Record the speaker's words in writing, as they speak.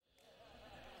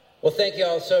Well, thank you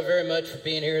all so very much for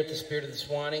being here at the Spirit of the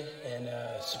Sewanee and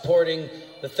supporting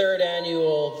the third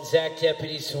annual Zach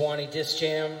Deputy Sewanee Disc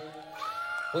Jam.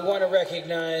 We want to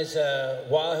recognize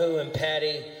Wahoo and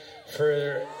Patty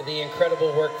for the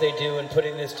incredible work they do in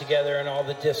putting this together and all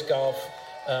the disc golf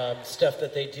stuff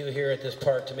that they do here at this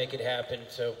park to make it happen.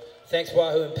 So thanks,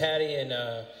 Wahoo and Patty,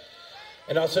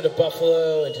 and also to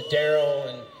Buffalo and to Daryl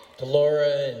and to Laura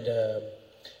and to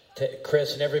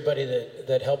Chris and everybody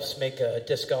that helps make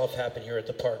disc golf happen here at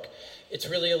the park. It's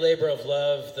really a labor of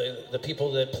love. The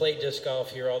people that play disc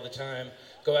golf here all the time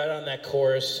go out on that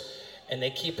course and they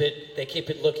keep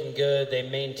it looking good. They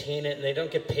maintain it and they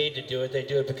don't get paid to do it. They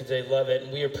do it because they love it,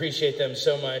 and we appreciate them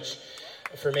so much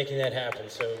for making that happen.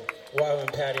 So Wahoo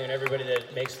and Patty and everybody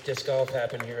that makes disc golf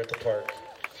happen here at the park.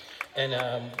 And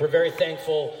we're very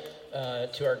thankful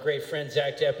to our great friend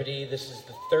Zach Deputy. This is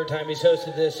the third time he's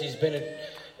hosted this. He's been at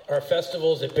our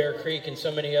festivals at Bear Creek and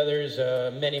so many others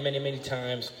many, many, many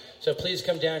times. So please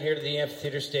come down here to the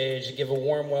amphitheater stage and give a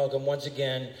warm welcome once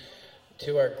again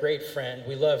to our great friend.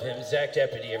 We love him, Zach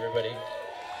Deputy, everybody.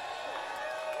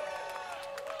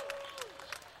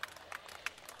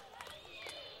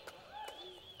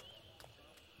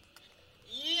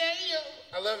 Yeah,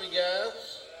 I love you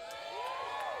guys.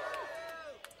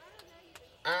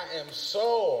 I am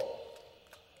so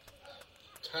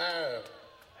tired.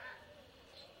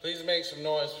 Please make some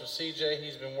noise for CJ.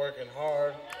 He's been working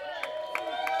hard.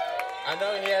 I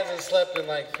know he hasn't slept in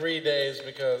like 3 days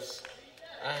because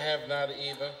I have not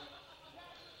either.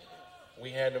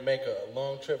 We had to make a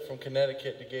long trip from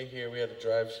Connecticut to get here. We had a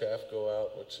drive shaft go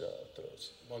out, which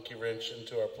throws a monkey wrench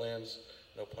into our plans,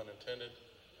 no pun intended.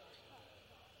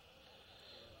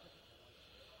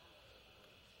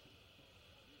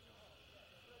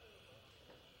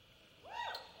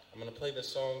 I'm going to play this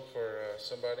song for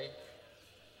somebody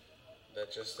that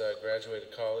just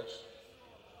graduated college.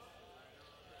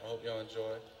 I hope y'all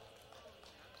enjoy.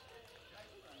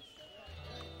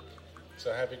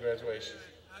 So happy graduation.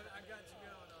 I got you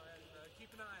going, all right.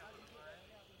 Keep an eye on it, all right?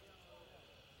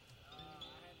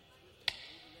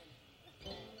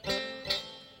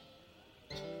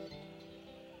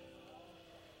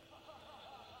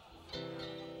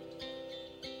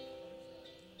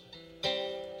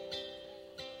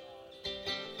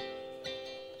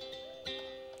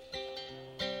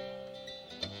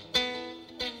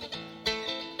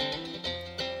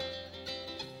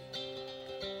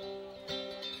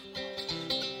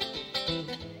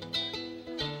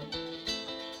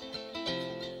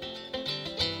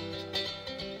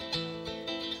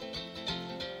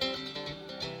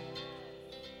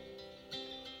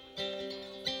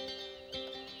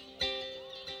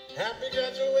 Happy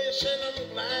graduation,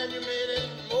 I'm glad you made it.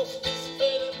 Most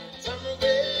anticipated, summer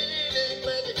baby.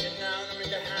 Glad you came down to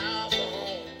make a house a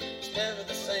home. It's never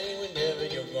the same whenever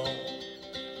you're gone.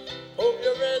 Hope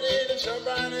you're ready to jump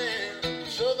right in.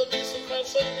 Sure there'll be some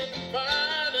cussing and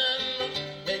fighting.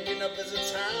 Making up as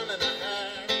a town and a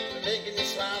high. Making you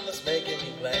smile, that's making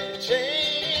you glad.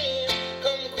 Change,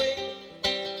 come quick,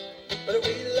 but it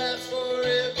will last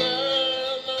forever.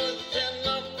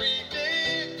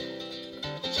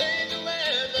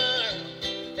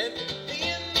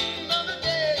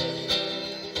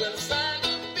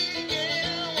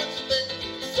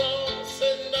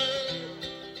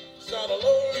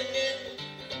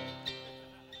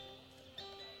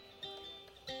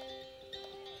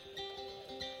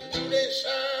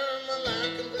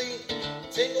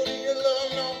 Tingle to your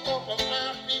love, no off of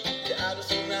my feet. You're out of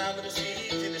sight now, but it's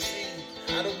easy to see.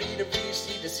 I don't need a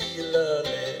VC to see you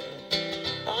lovely.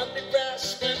 Hardly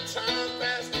brass, spend time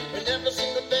fast, and every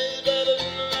single day better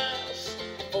than the last.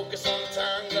 Focus on the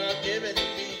time God given to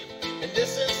me. In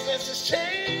this instance, it's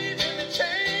changing the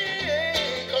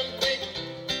change. Come quick,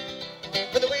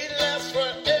 for the way it lasts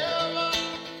forever.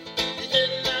 You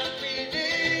cannot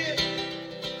predict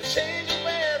the change of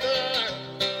weather.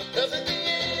 Doesn't the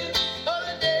end of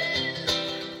the day?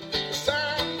 It's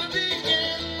time to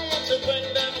begin. Once you bring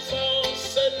down it's all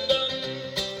said and done,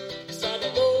 you start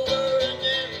all over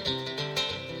again.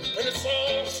 When it's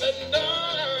all said and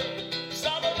done, you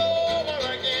start all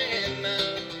over again.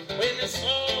 When it's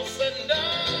all said and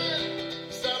done,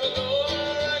 you start all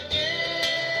over again.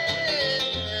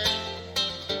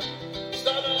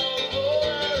 Start all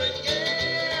over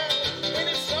again. When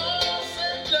it's all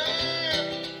said and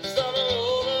done, start all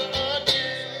over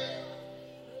again.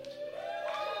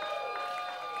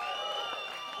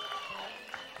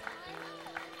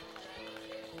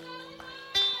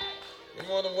 You're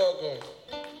more than welcome.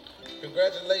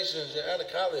 Congratulations, you're out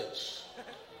of college.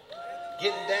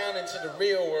 Getting down into the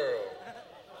real world.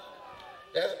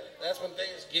 That's when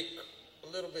things get a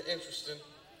little bit interesting.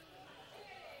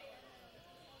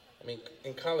 I mean,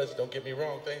 in college, don't get me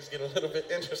wrong, things get a little bit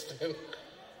interesting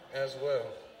as well.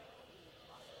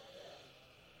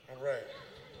 All right.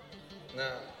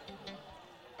 Now,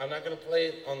 I'm not going to play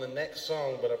it on the next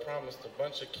song, but I promised a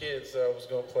bunch of kids that I was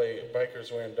going to play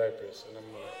Bikers Wearing Diapers, and I'm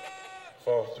going to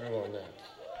fall through on that.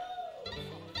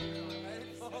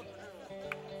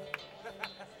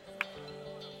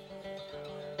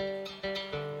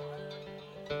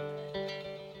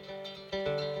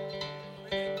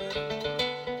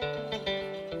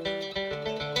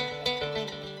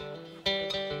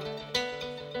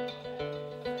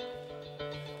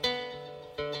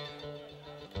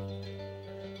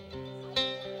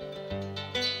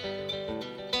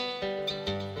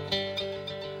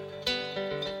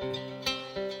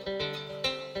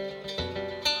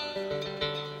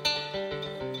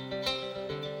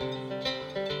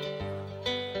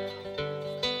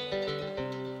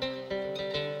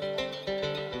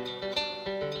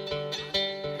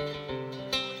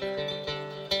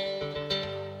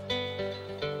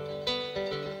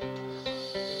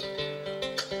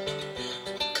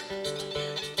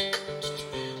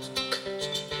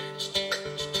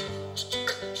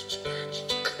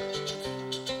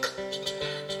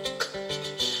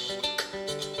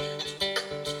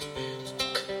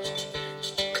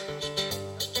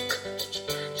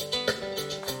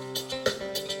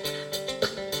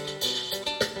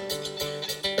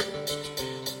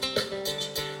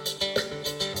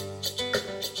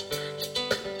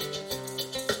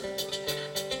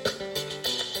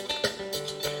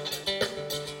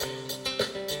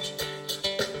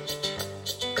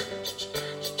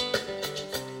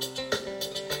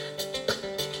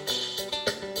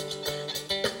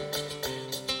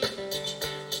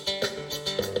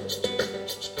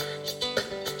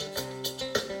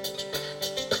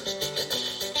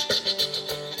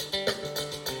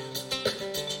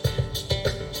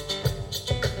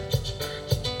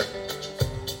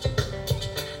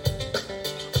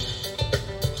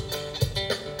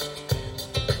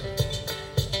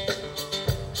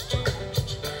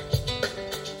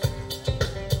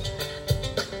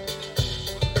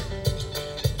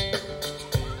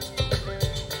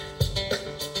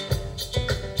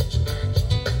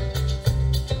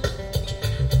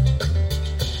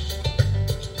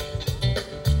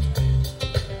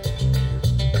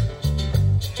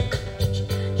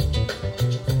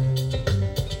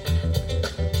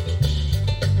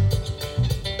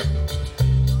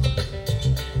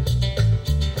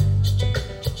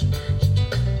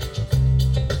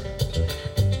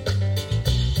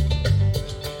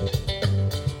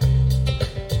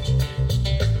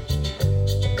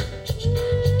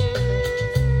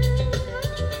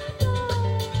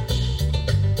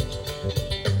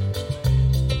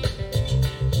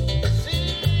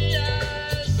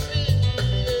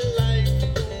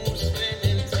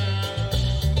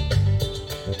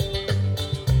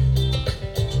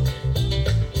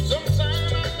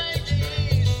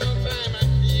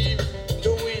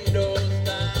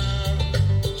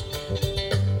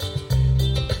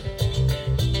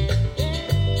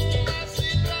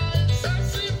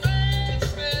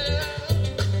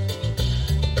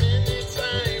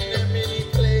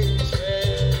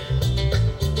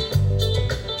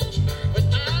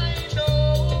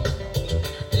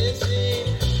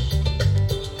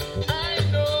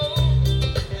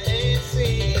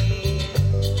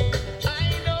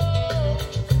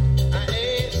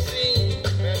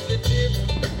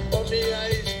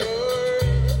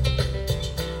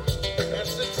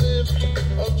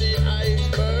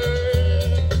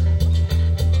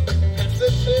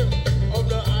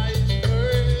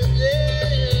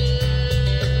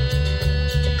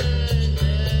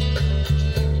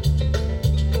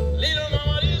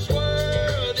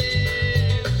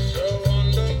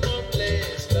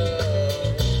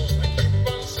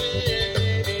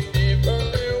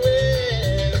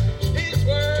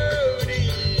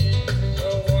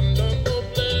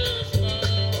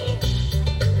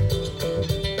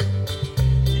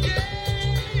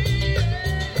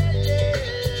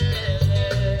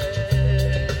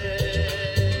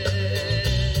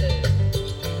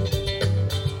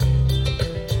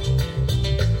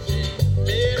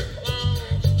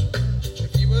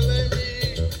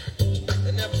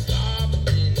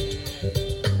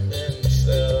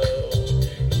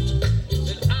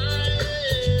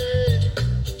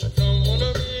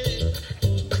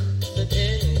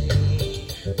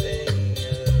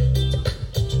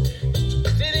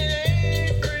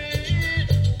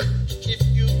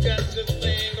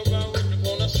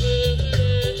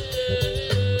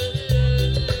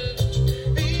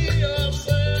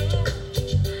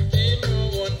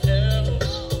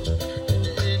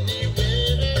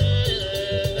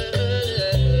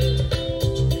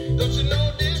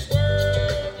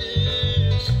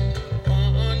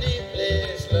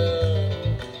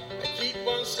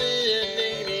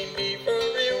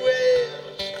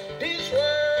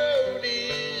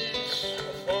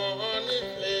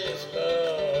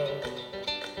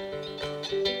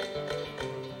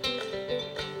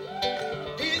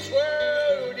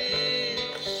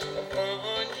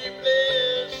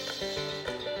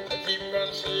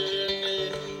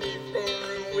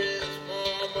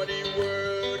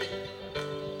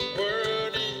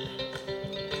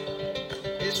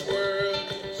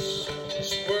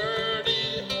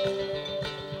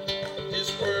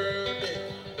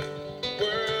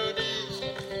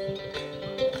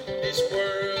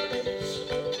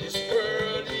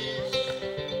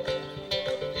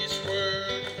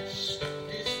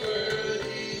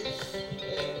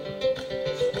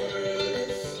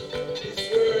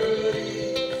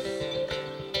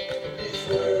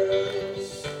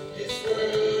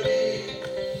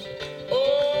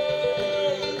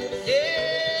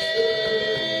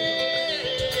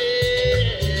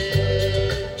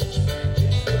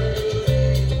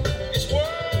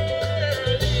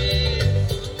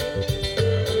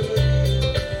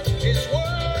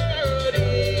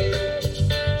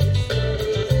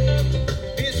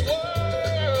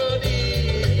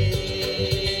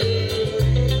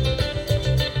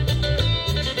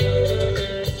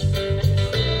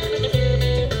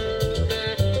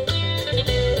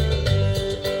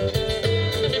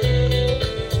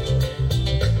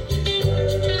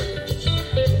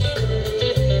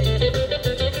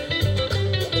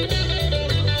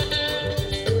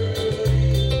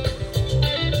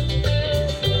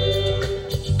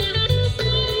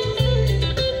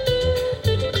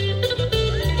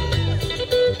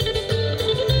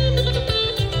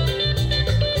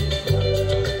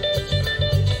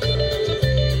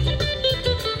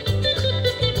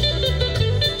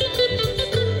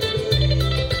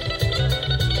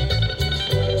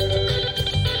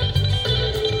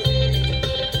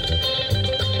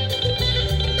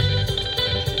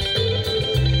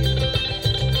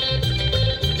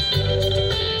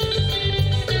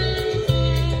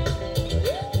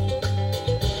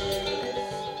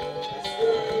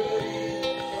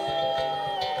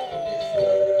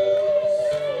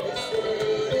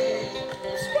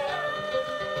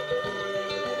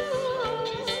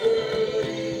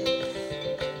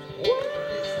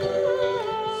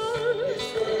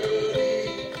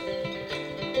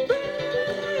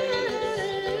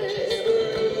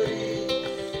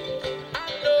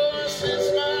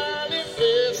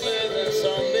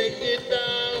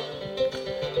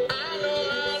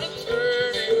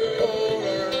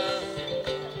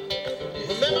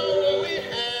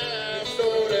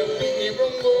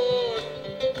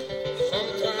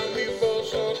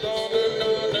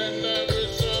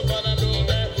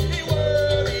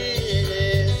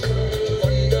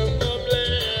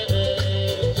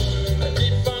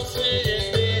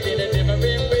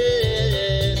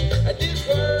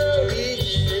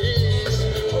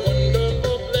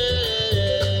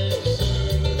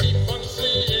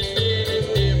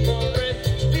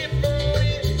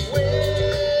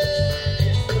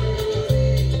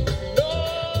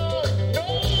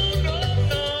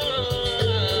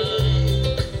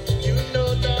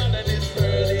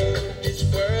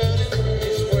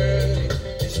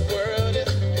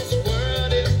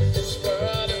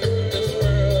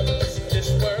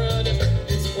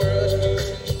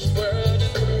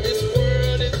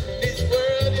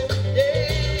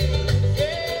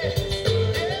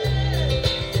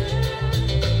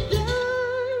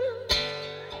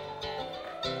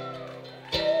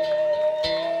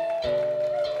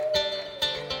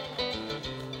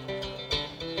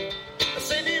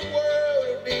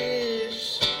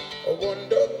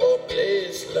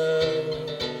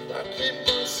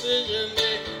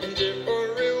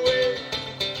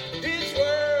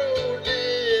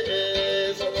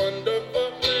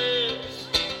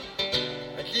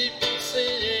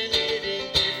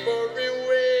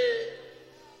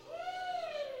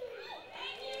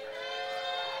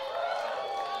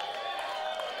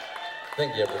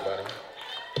 Thank you, everybody.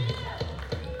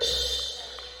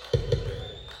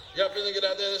 Y'all feeling good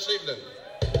out there this evening?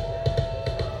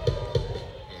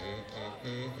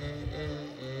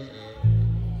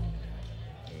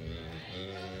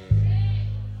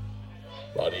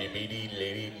 Body beady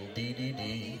lady dee dee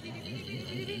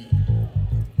dee.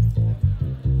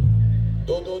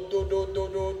 Do do do do do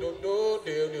do do do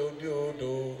do do do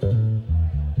do.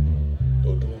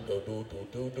 Do do do do do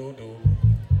do do do.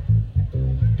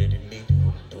 Dee dee dee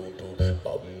do do.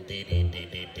 Bum dee dee dee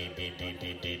dee dee dee dee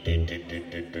dee dee dee dee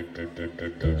dee dee dee dee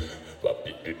dee dee. Bum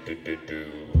dee dee dee dee dee.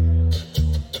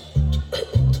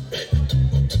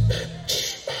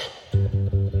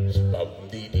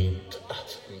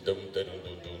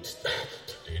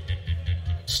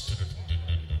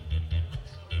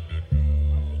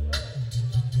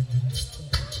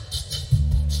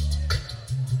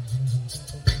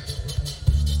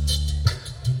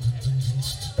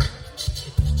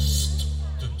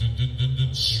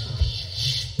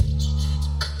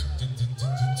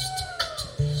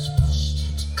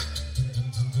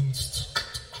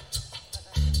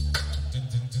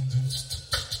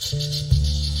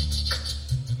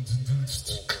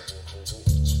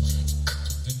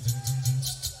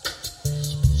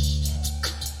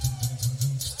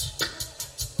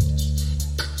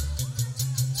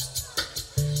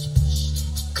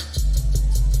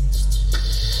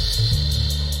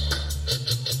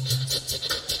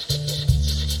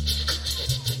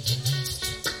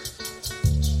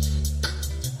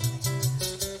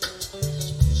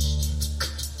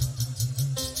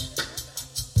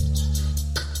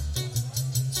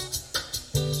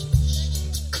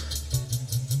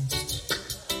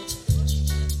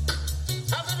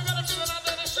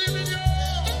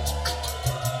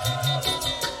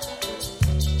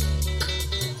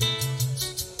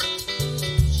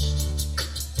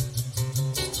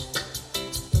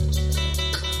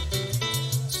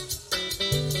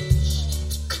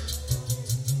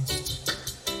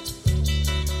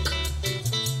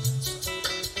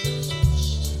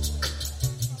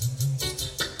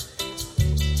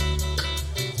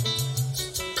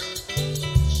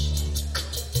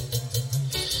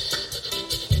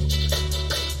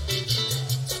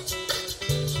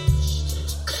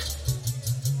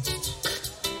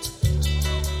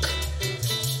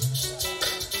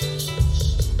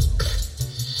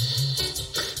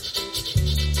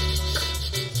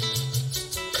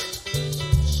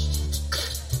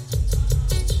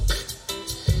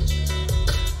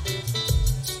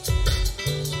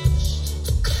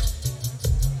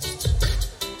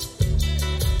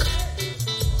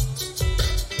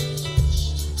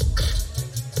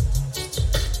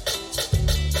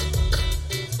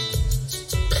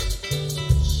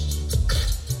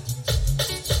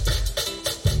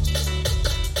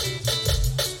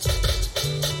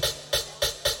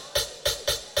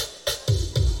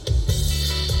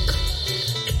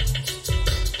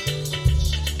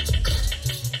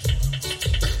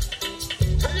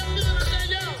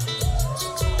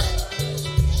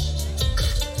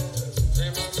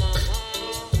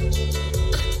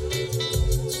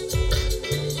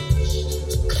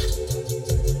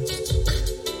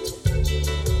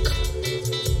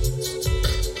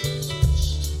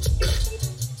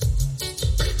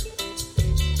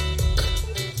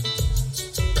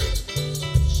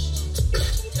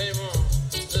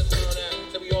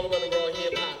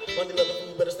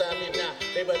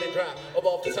 everybody drop. Up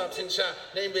off the top 10 shot.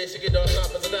 Name basic, it don't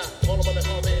stop as a dot. All about the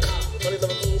home and hot. Money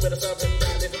never move, better stop and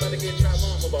die. If somebody get shot,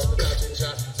 mom, up off the top 10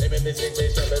 shot. Name basic, they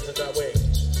stop as a top way.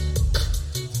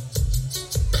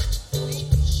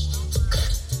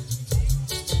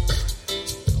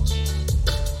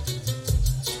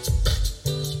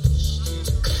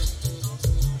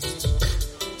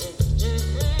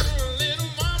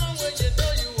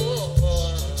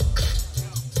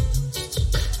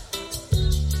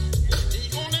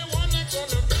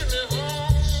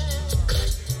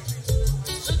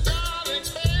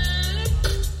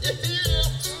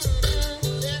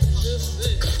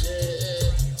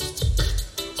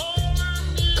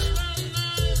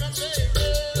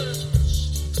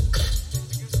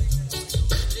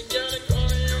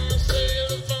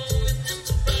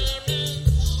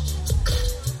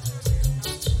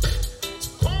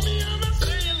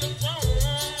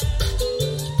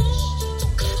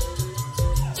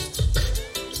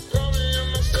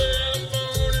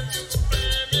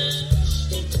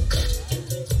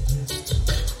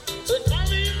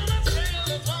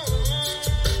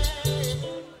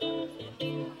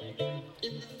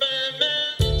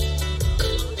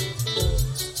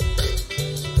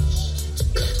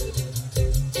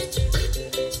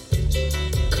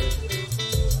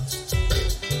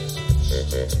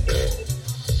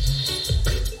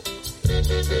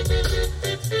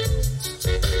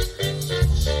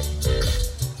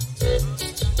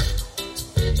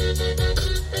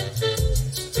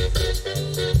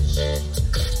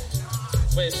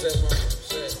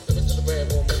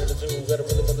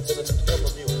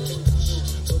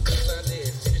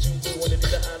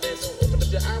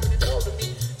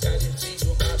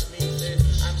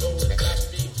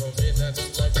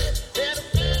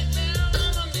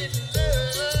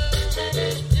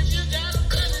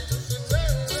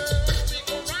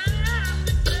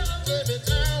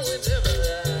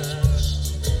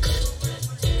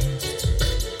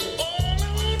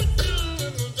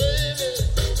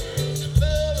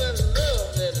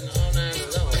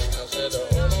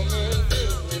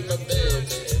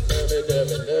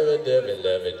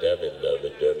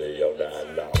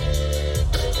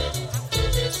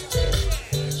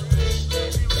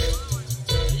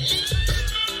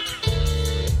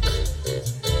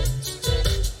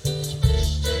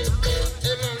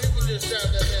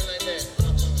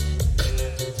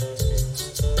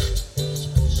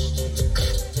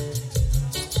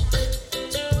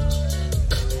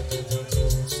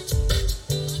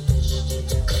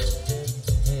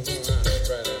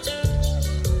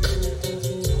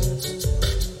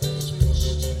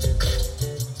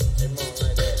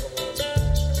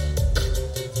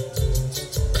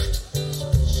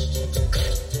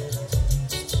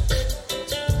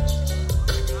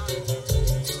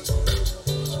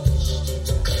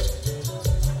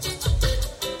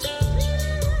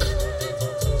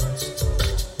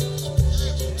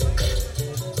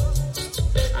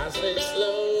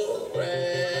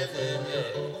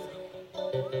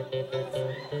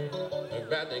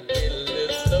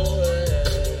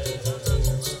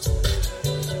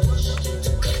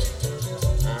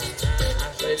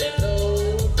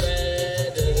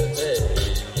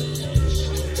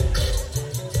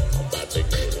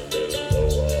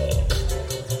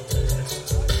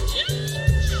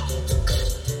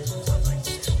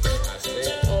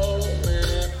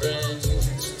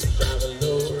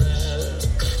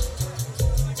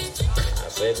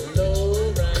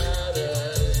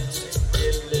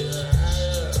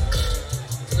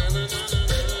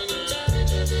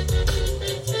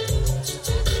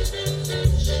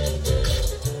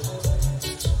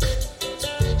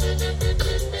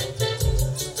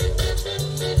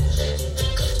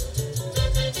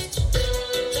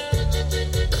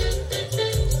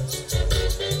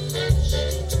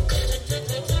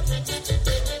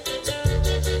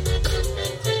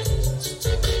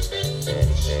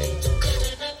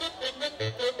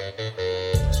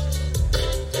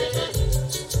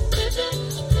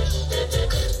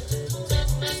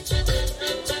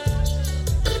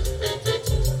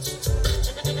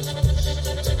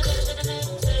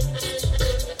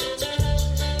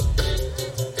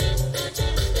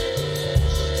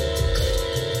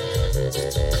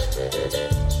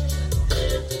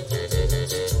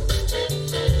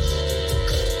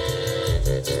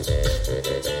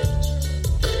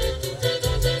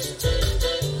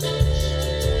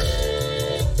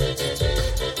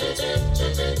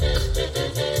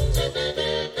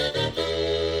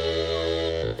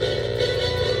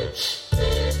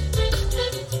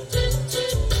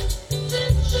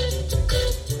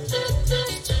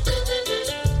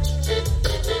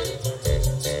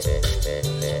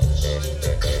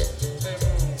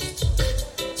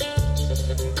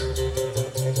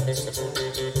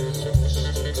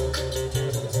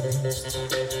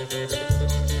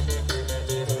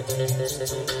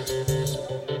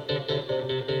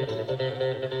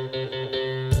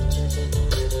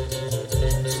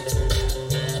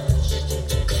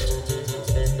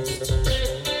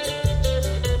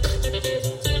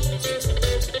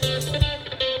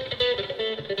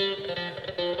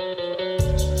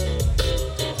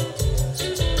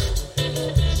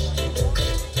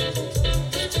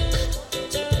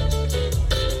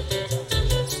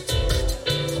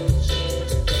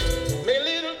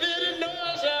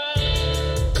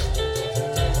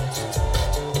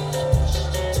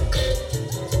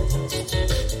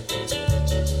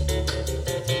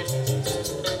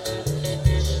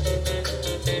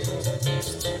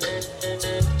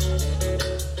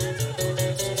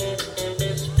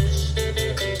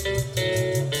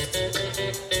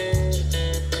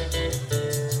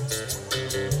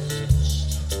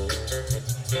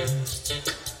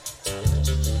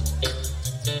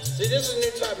 See, this is a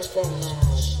new type of phone.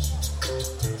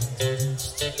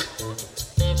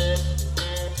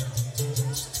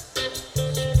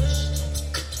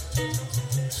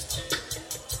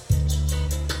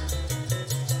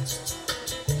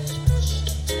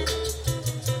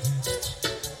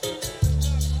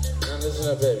 Now listen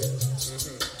up, baby.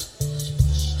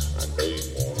 I know you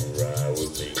wanna ride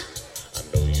with me. I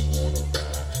know you wanna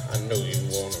ride. I know you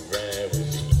wanna ride with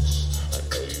me. I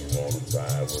know you wanna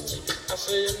ride with me. I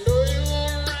say I know you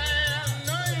wanna ride. I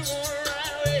know you wanna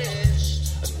ride with me.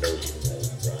 I know you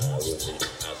wanna ride with me.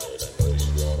 I said I know you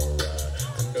wanna ride.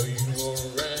 I know you wanna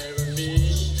ride with me.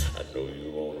 I know you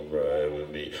wanna ride with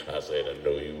me. I said I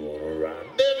know you wanna ride.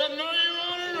 Baby, I know you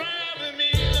wanna ride with me.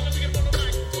 Let me pick up on the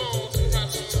microphone. Try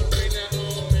something to bring that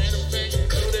home. And I'm saying you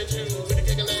know that you with the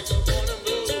kick a leg up on the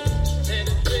move. And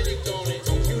it's pretty gony.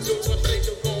 You know what's like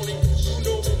the pony. You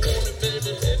know the morning,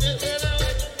 baby. And it's head out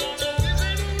like the pony.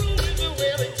 I don't know if the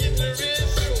way to get there is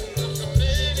soon. I'm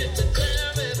ready to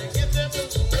jam and to get that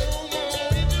blues no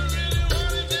more. If you really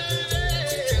want it, baby.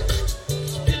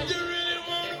 If you really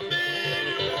want it,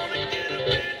 baby. You wanna get a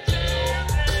bit jam.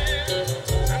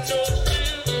 I know it's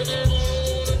you.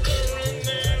 Wanna do right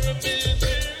there a bit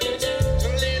too.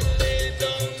 Some little lady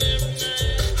done every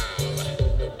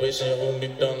night. Wish I won't be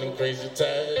done in crazy time.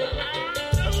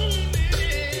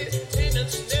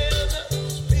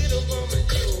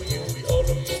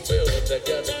 I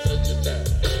got to touch it down.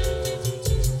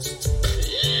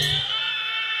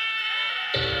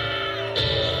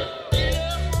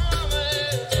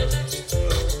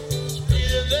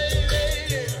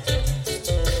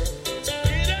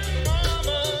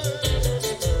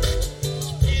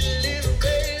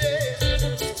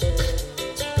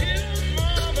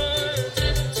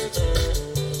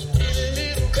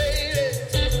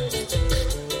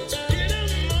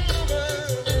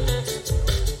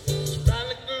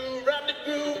 Rock the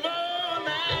groove,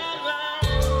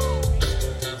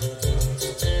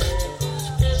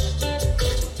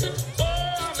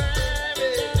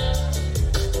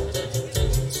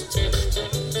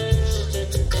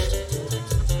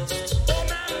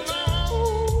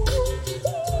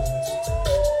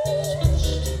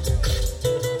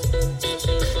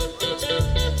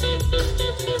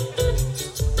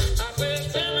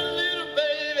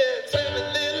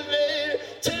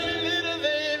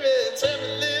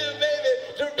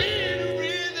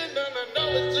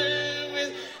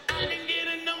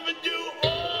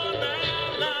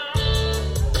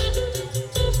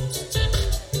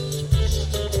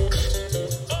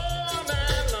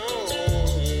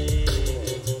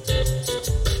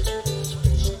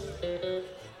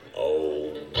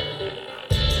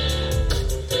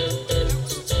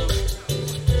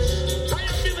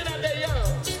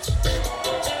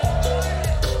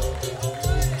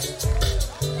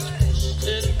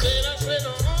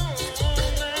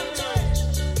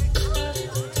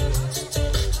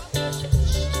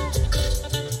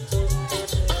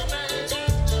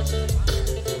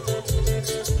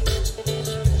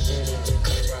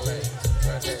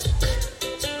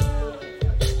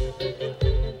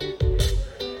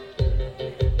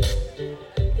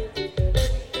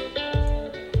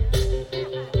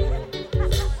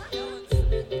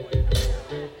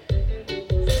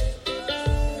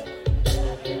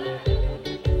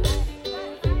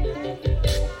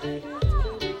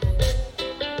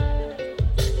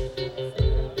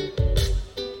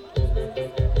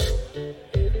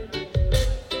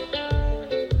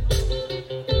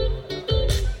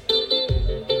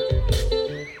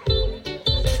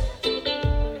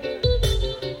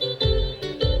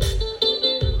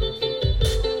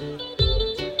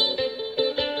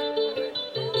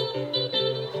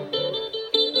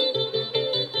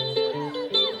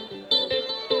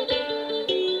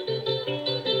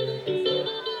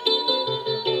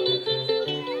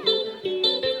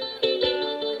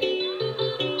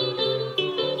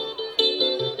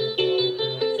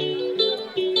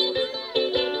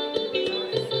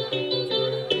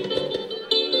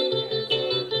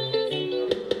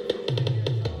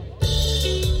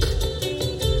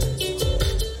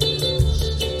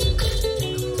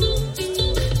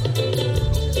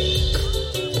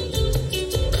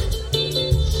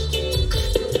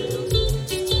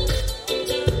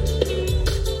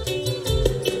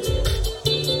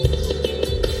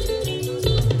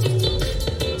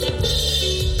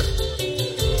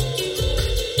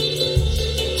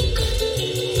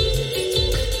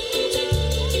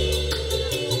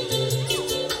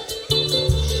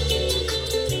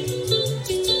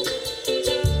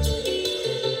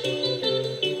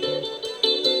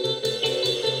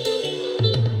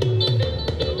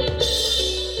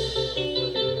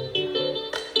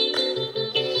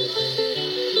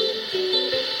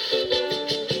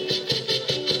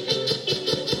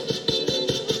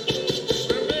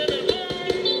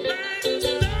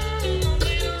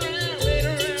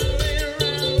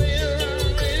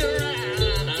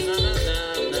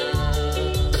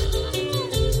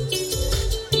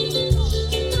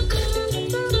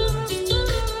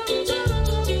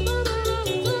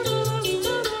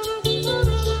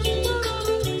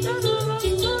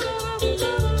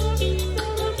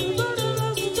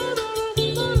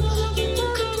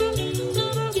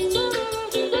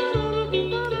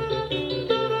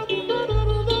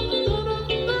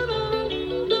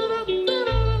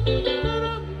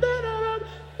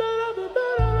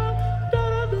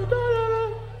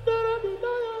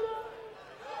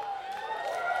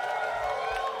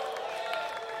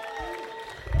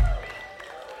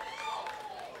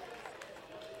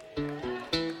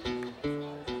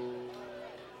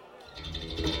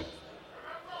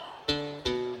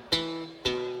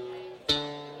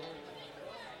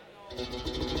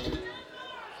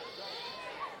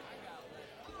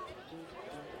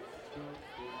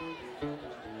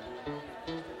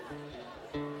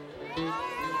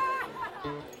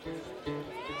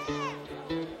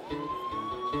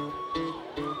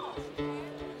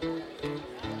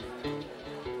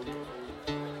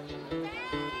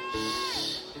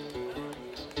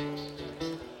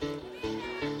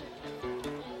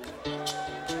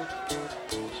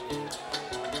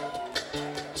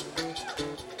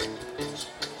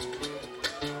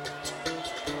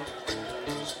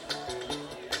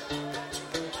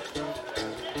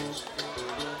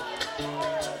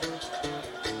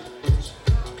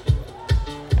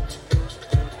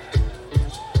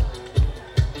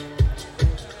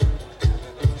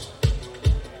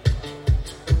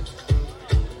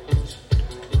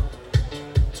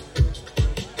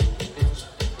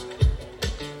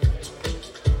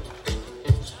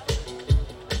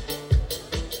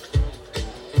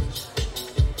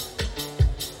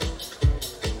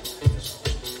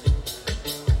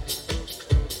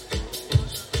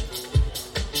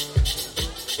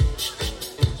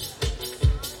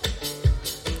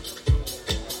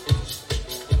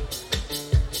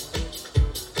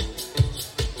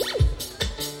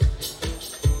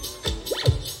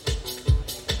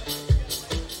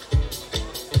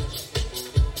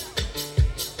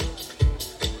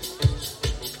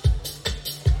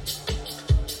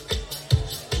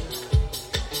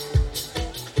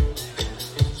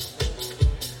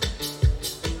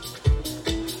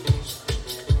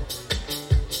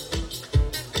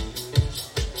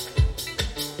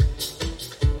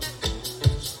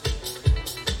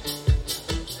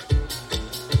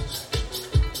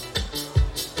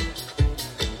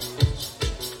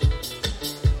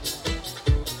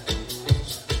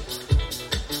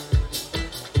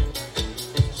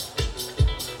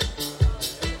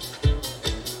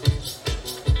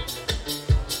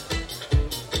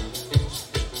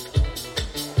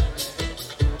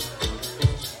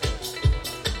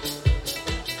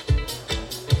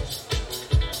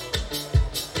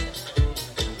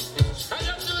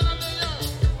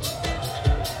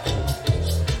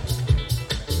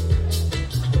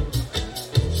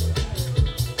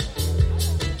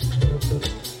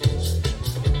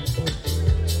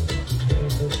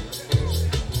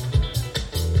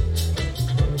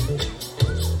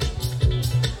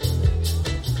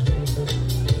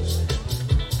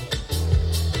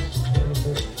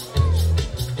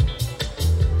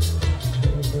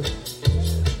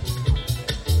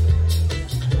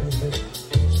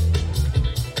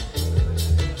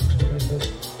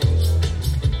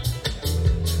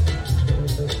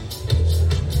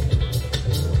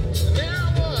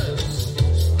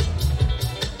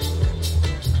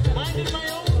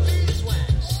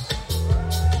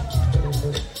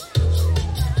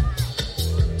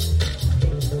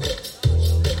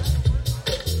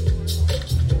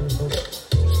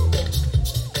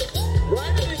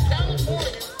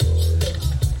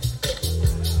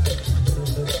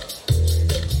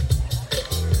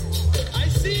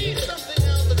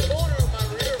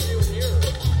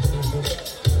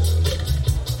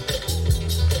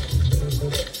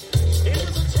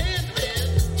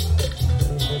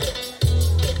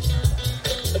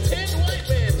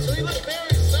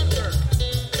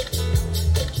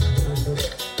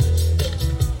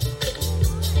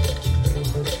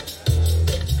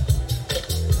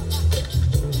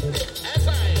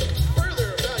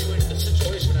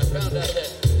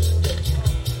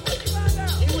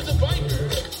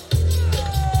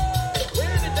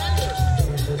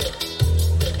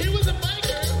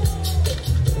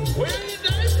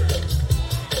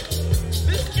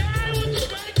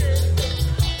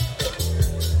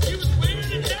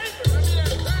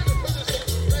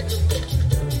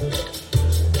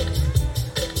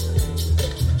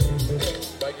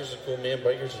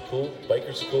 Bikers are cool.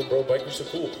 Bikers are cool, bro. Bikers are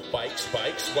cool. Bikes.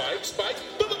 Bikers. Bikers. Bikers.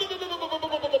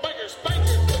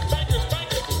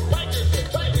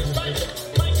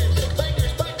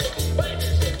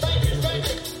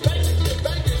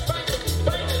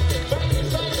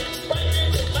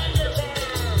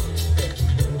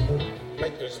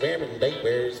 Wearing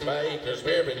diapers, bikers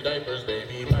wearing diapers,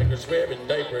 baby. Bikers wearing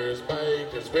diapers,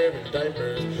 bikers wearing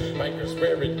diapers, bikers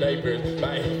wearing diapers,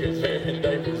 bikers wearing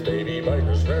diapers, baby.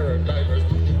 Bikers wearing diapers,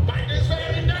 bikers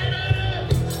wearing diapers.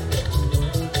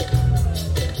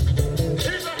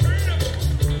 There's a herd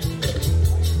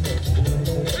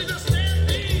there's a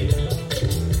stampede.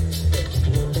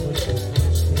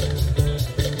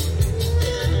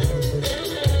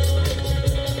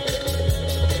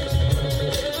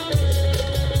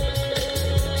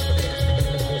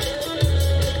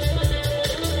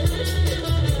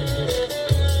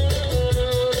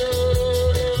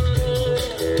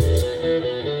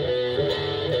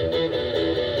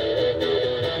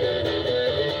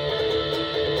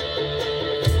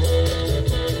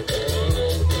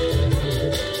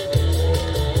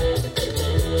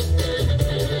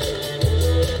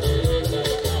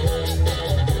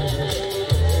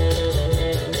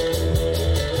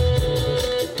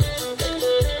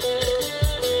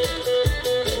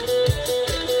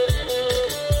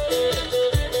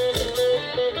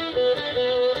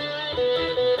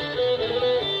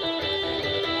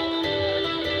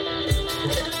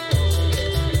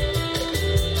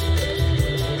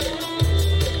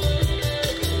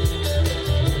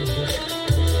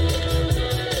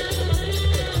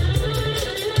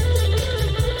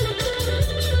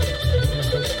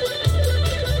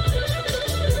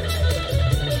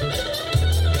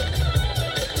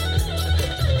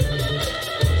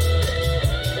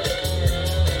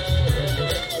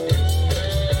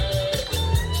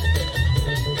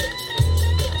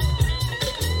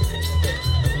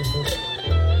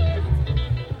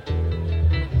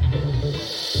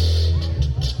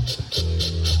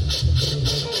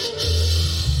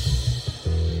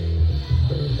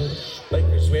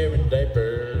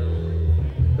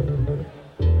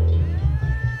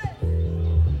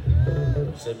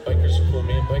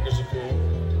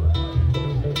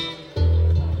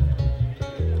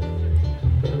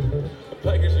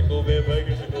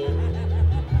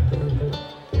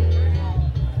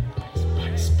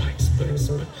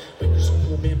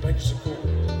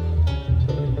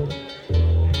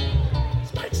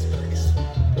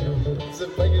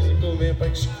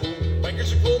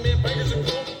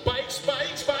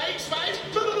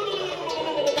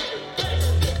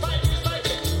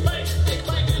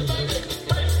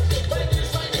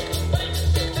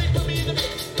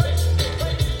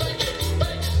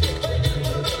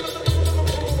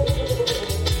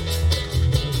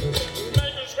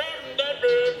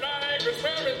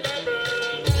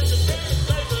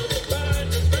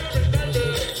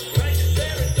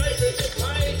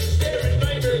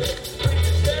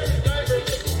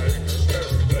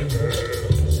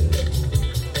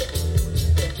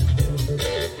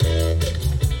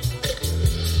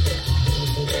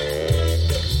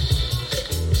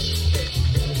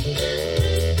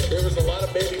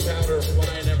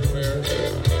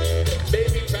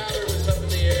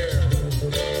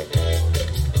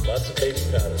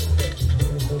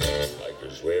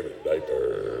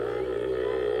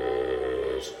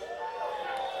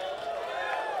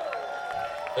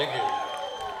 Thank you.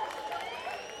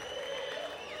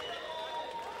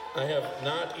 I have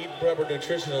not eaten proper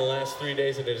nutrition in the last 3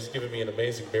 days, and it has given me an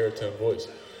amazing baritone voice.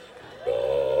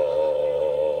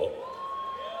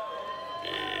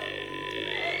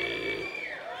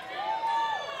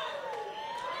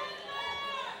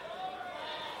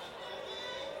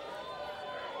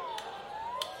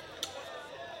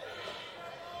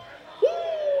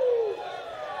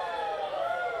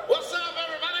 What's up,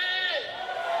 everybody?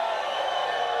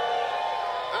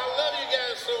 I love you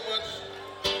guys so much.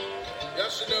 Y'all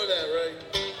should know that, right?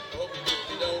 I hope you do. If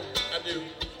you don't, I do.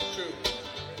 It's true.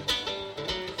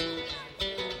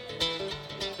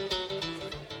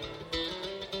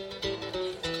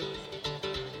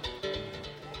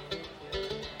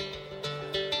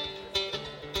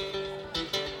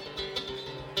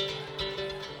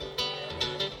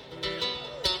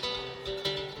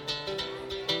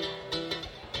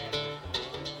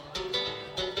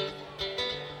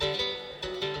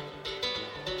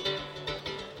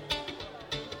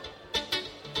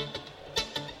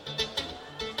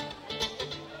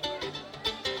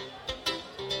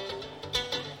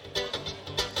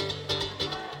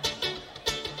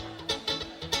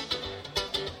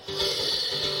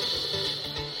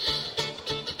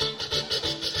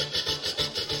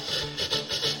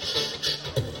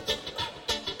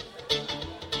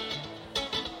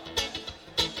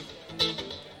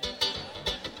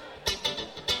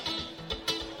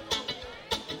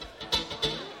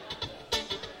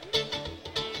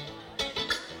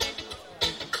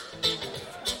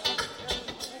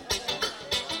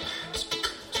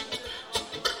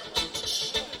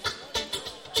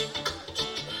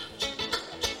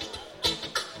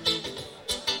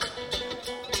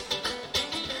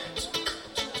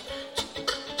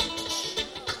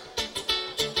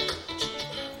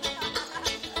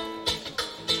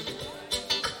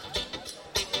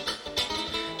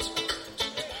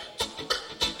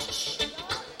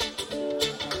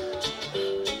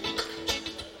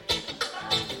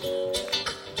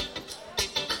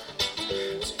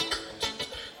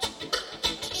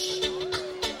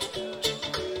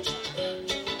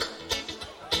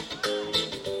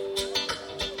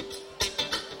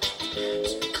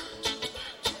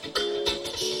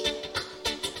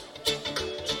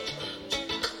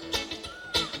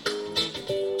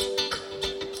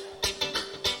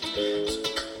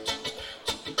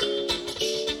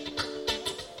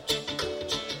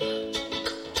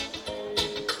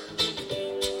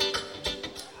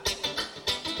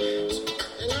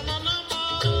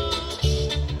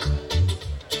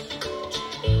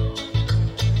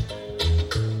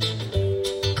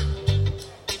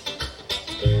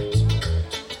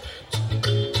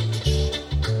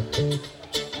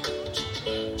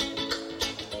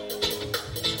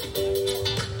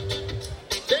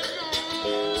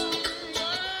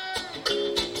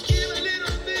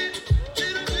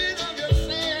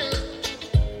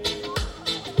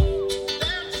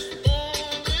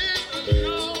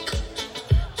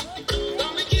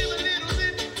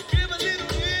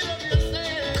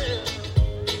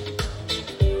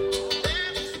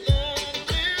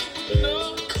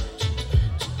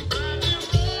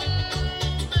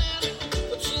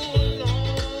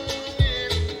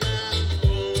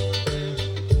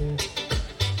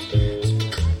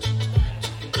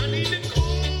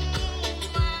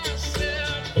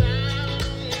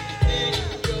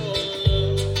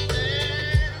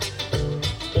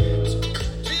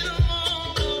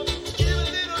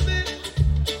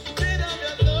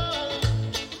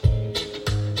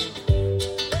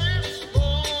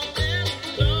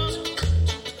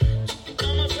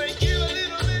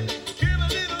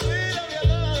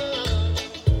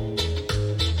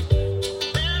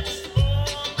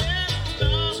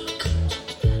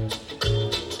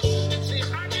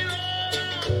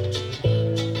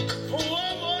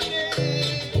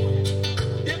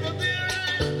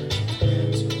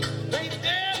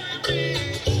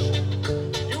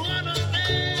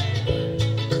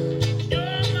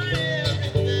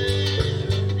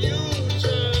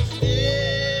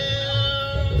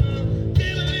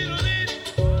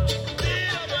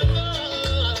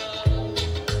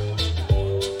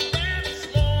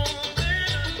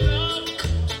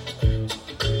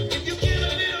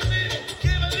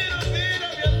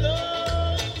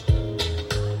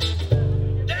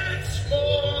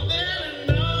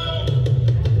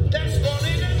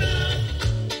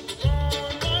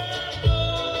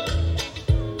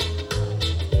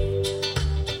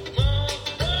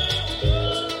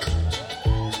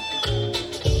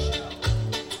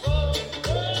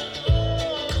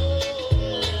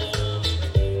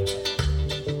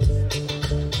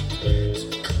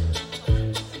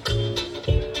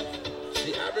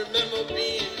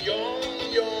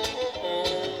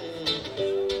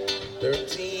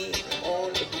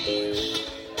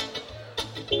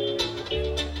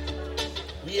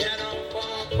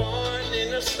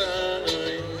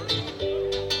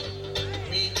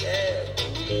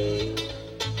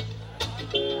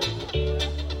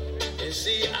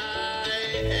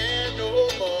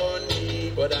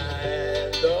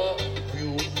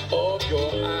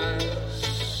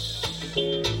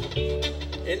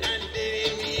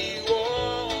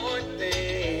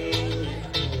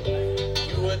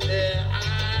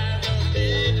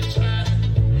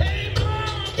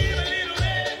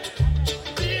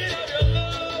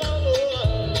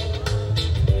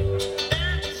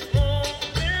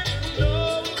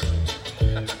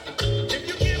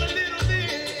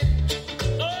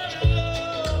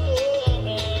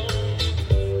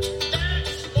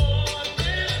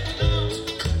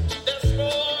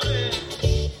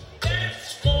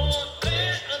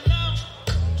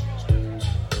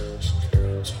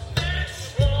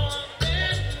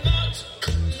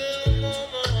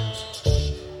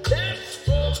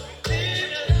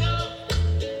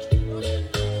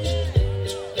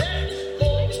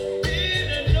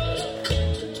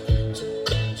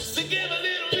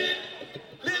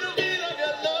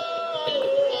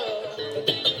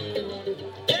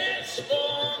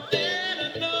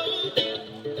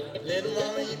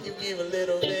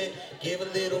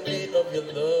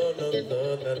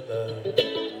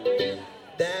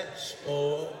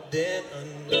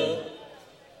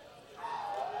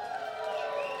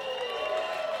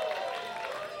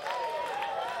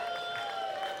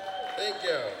 Thank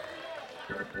y'all.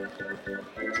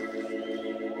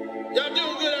 Y'all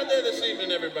doing good out there this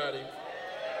evening, everybody?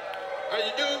 Are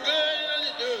you doing good? Are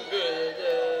you doing good?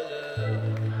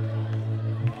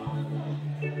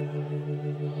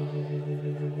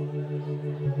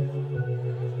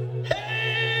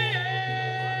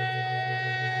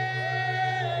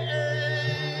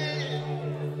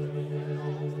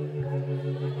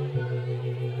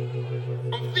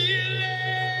 I'm feeling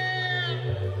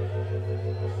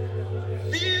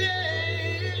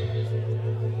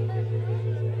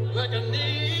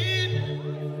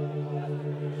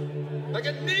like I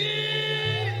need,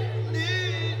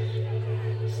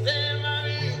 stand by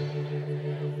me.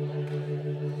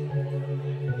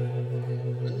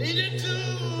 I need it too.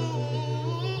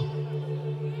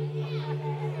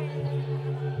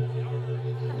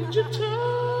 Need you too.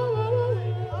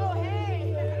 Oh, hey.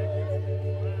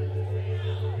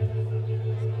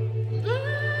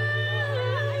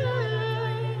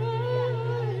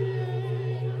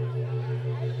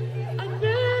 I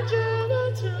need you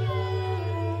too.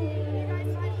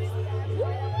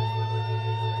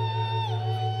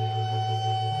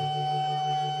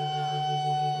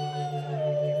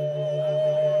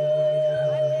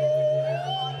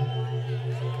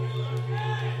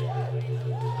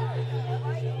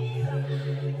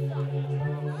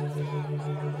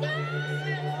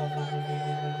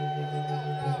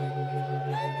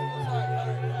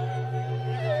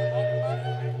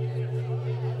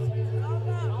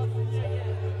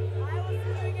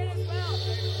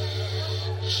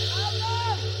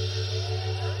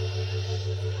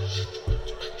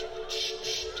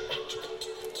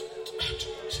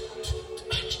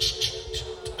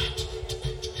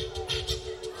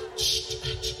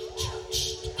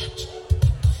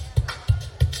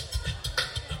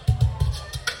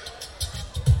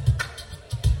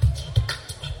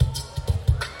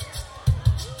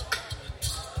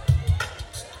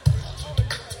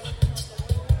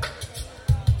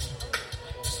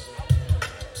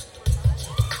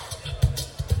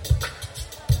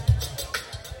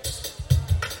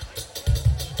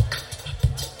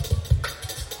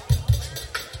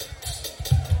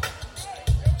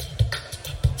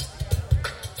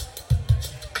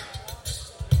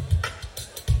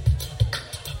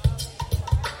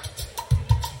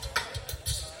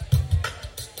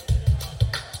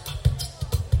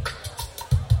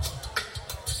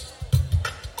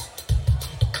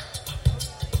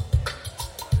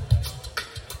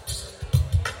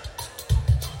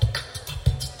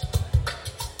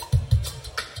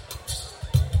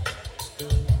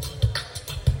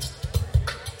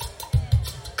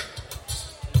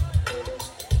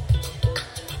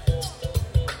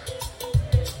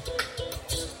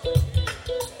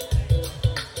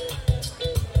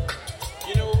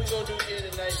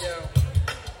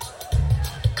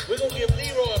 We're gonna give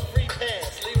Leroy a free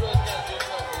pass. Leroy's gotta do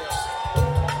something else.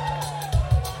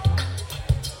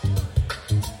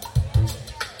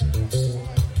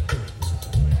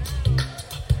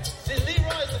 See,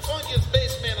 Leroy's the funkiest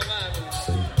bass man alive in the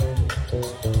city.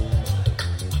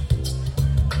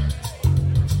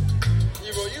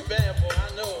 Leroy, you bad boy, I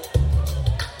know.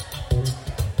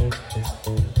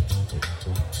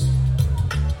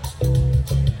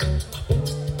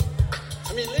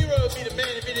 I mean, Leroy would be the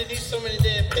man if he didn't eat so many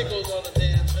damn pickles all the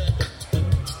damn time.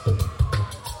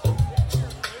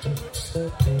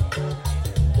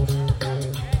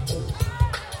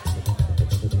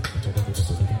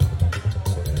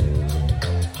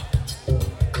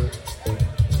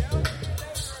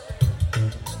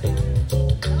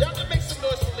 Y'all can make some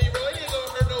noise for Leroy. He ain't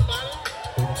gonna hurt nobody.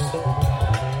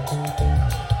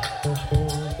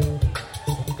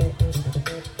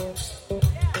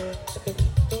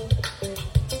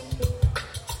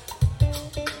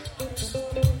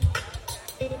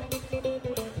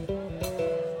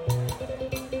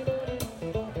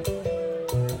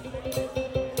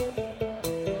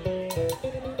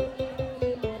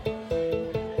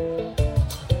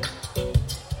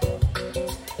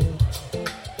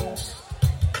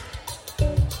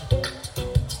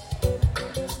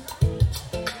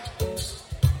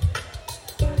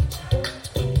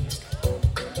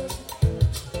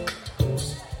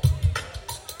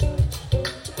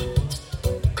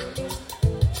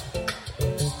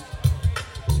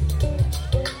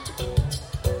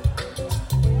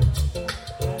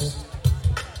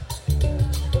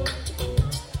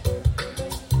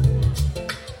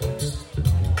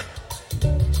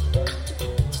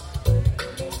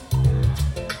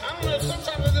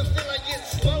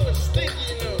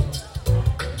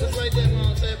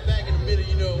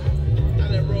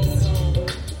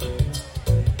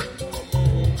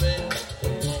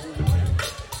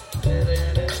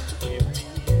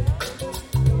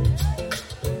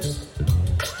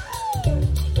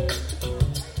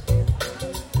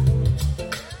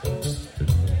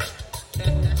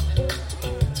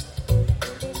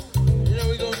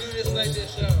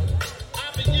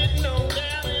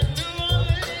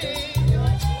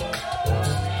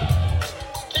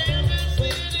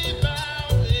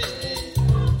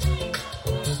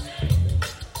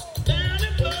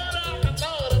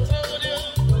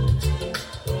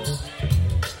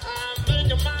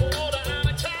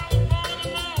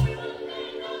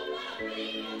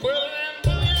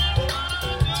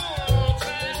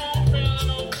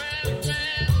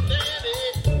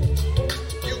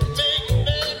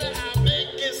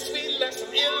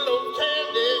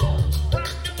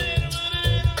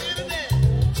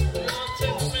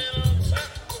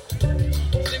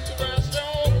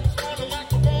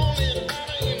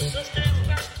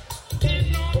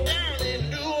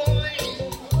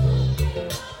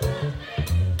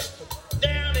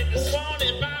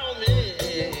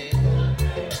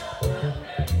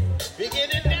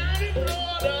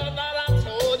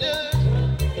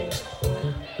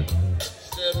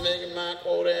 making my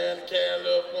quota and a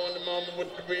California mama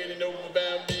with the really know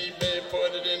about me, baby,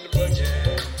 put it in the bucket.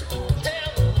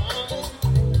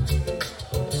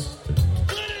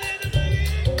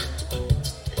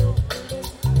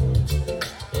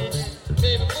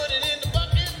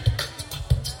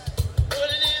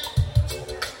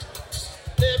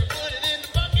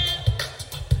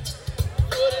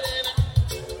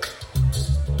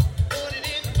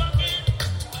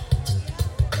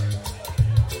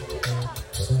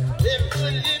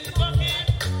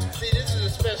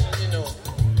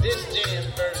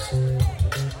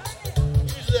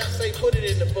 Put it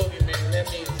in the boogie, man. That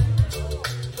means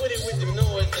put it with the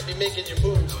noise that be making you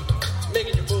move,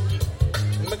 making you boogie,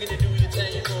 making you do your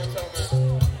thing. You know what I'm talking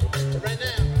about. But right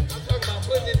now, I'm talking about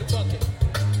putting it in the bucket.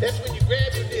 That's when you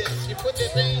grab your disc, you put that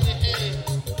thing in your hand,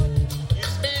 you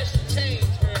smash the change,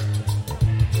 man.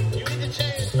 You hit the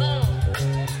change hard.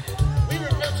 We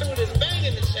refer to it as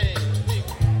banging the change. We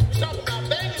talk about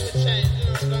banging the change. You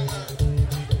know what I'm talking about.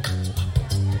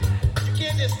 You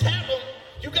can't just tap them.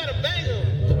 You gotta bang them.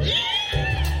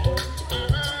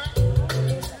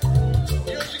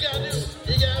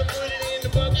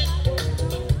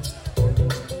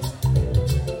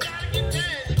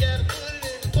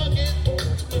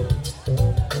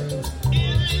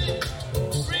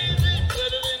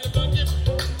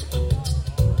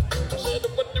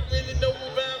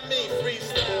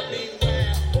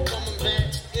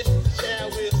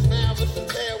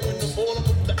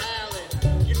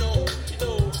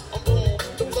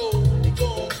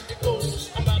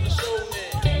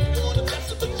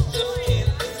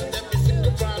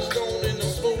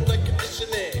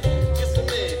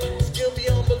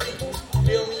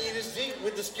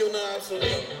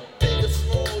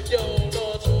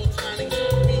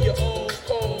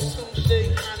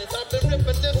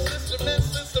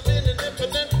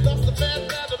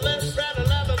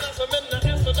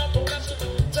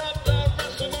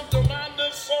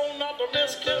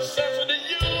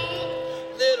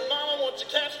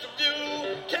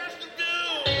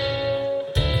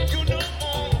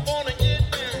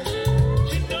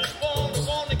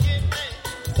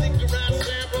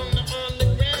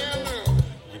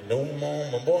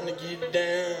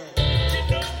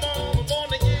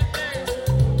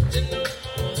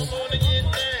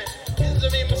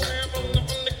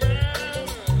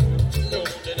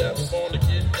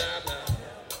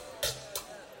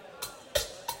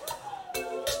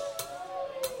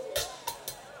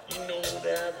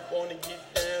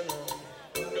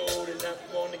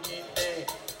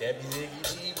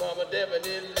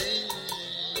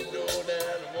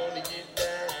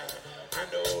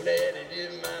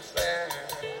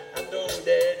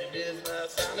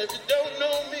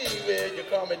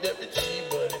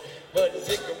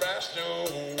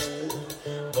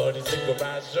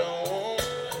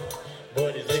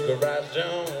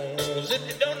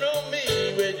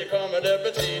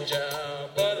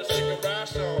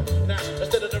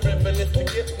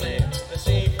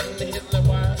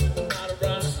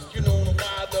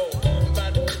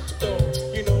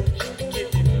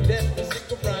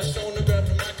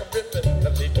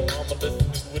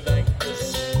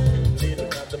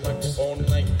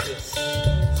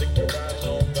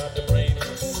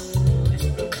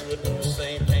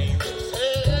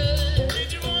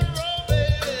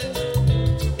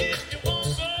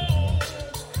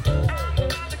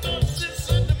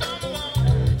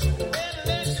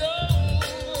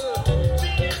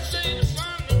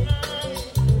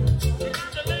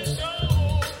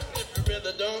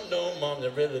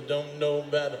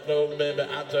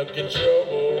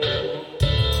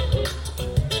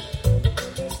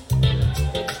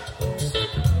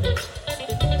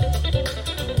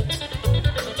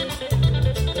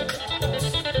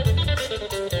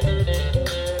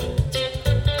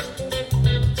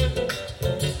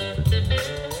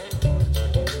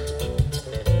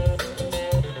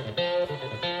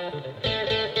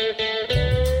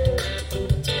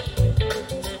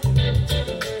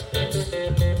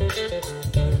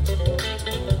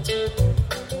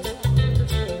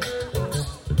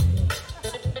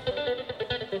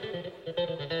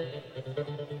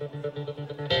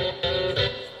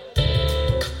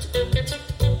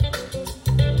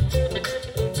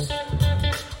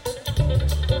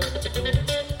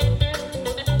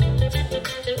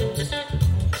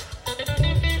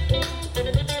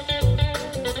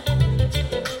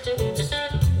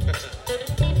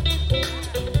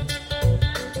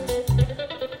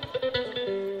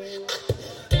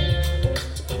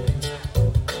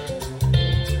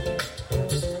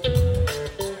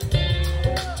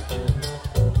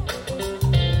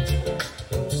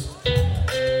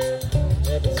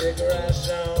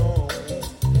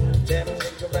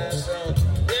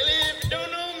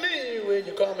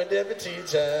 deputy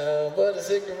teacher, but a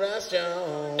cigarette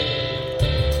strong.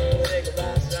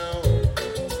 Cigarette strong.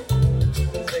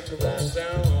 Cigarette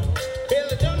strong. Well,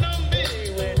 they don't know me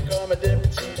when they call me deputy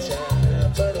teacher,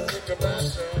 but a cigarette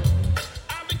strong.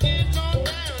 I'll be getting on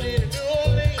down in New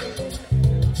Orleans.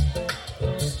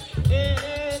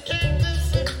 Kansas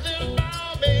City,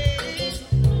 Bobby.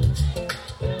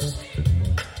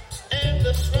 And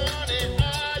this morning,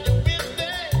 are you with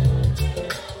me?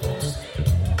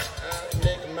 I'm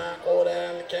making my order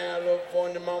out in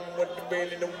California. Mama, what you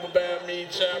really know about me?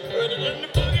 Chop, put it in the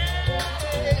boogie.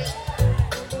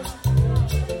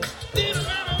 Did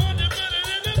mama want to put it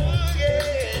in the boogie?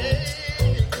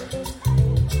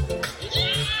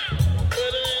 Yeah,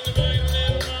 put it in the boogie,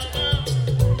 little mama.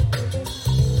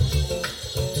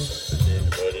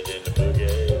 Put it in the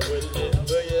boogie, put it in the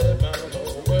boogie, mama.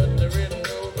 What they really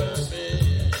know about me?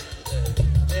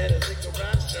 Then a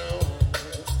cigarette song,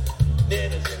 then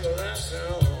a cigarette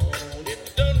song. If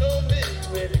you don't know me,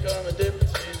 when you call me deputy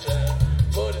teacher,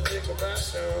 put a cigarette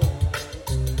song,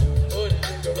 put a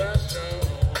cigarette song,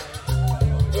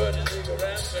 put a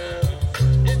cigarette song.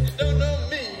 If you don't know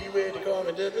me, when you call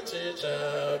me deputy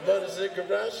teacher, put a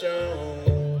cigarette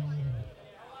song.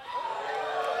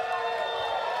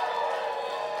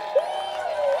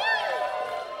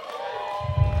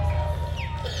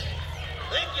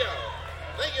 Thank you.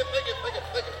 Thank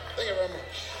you very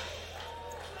much.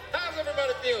 How's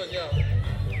everybody feeling, y'all?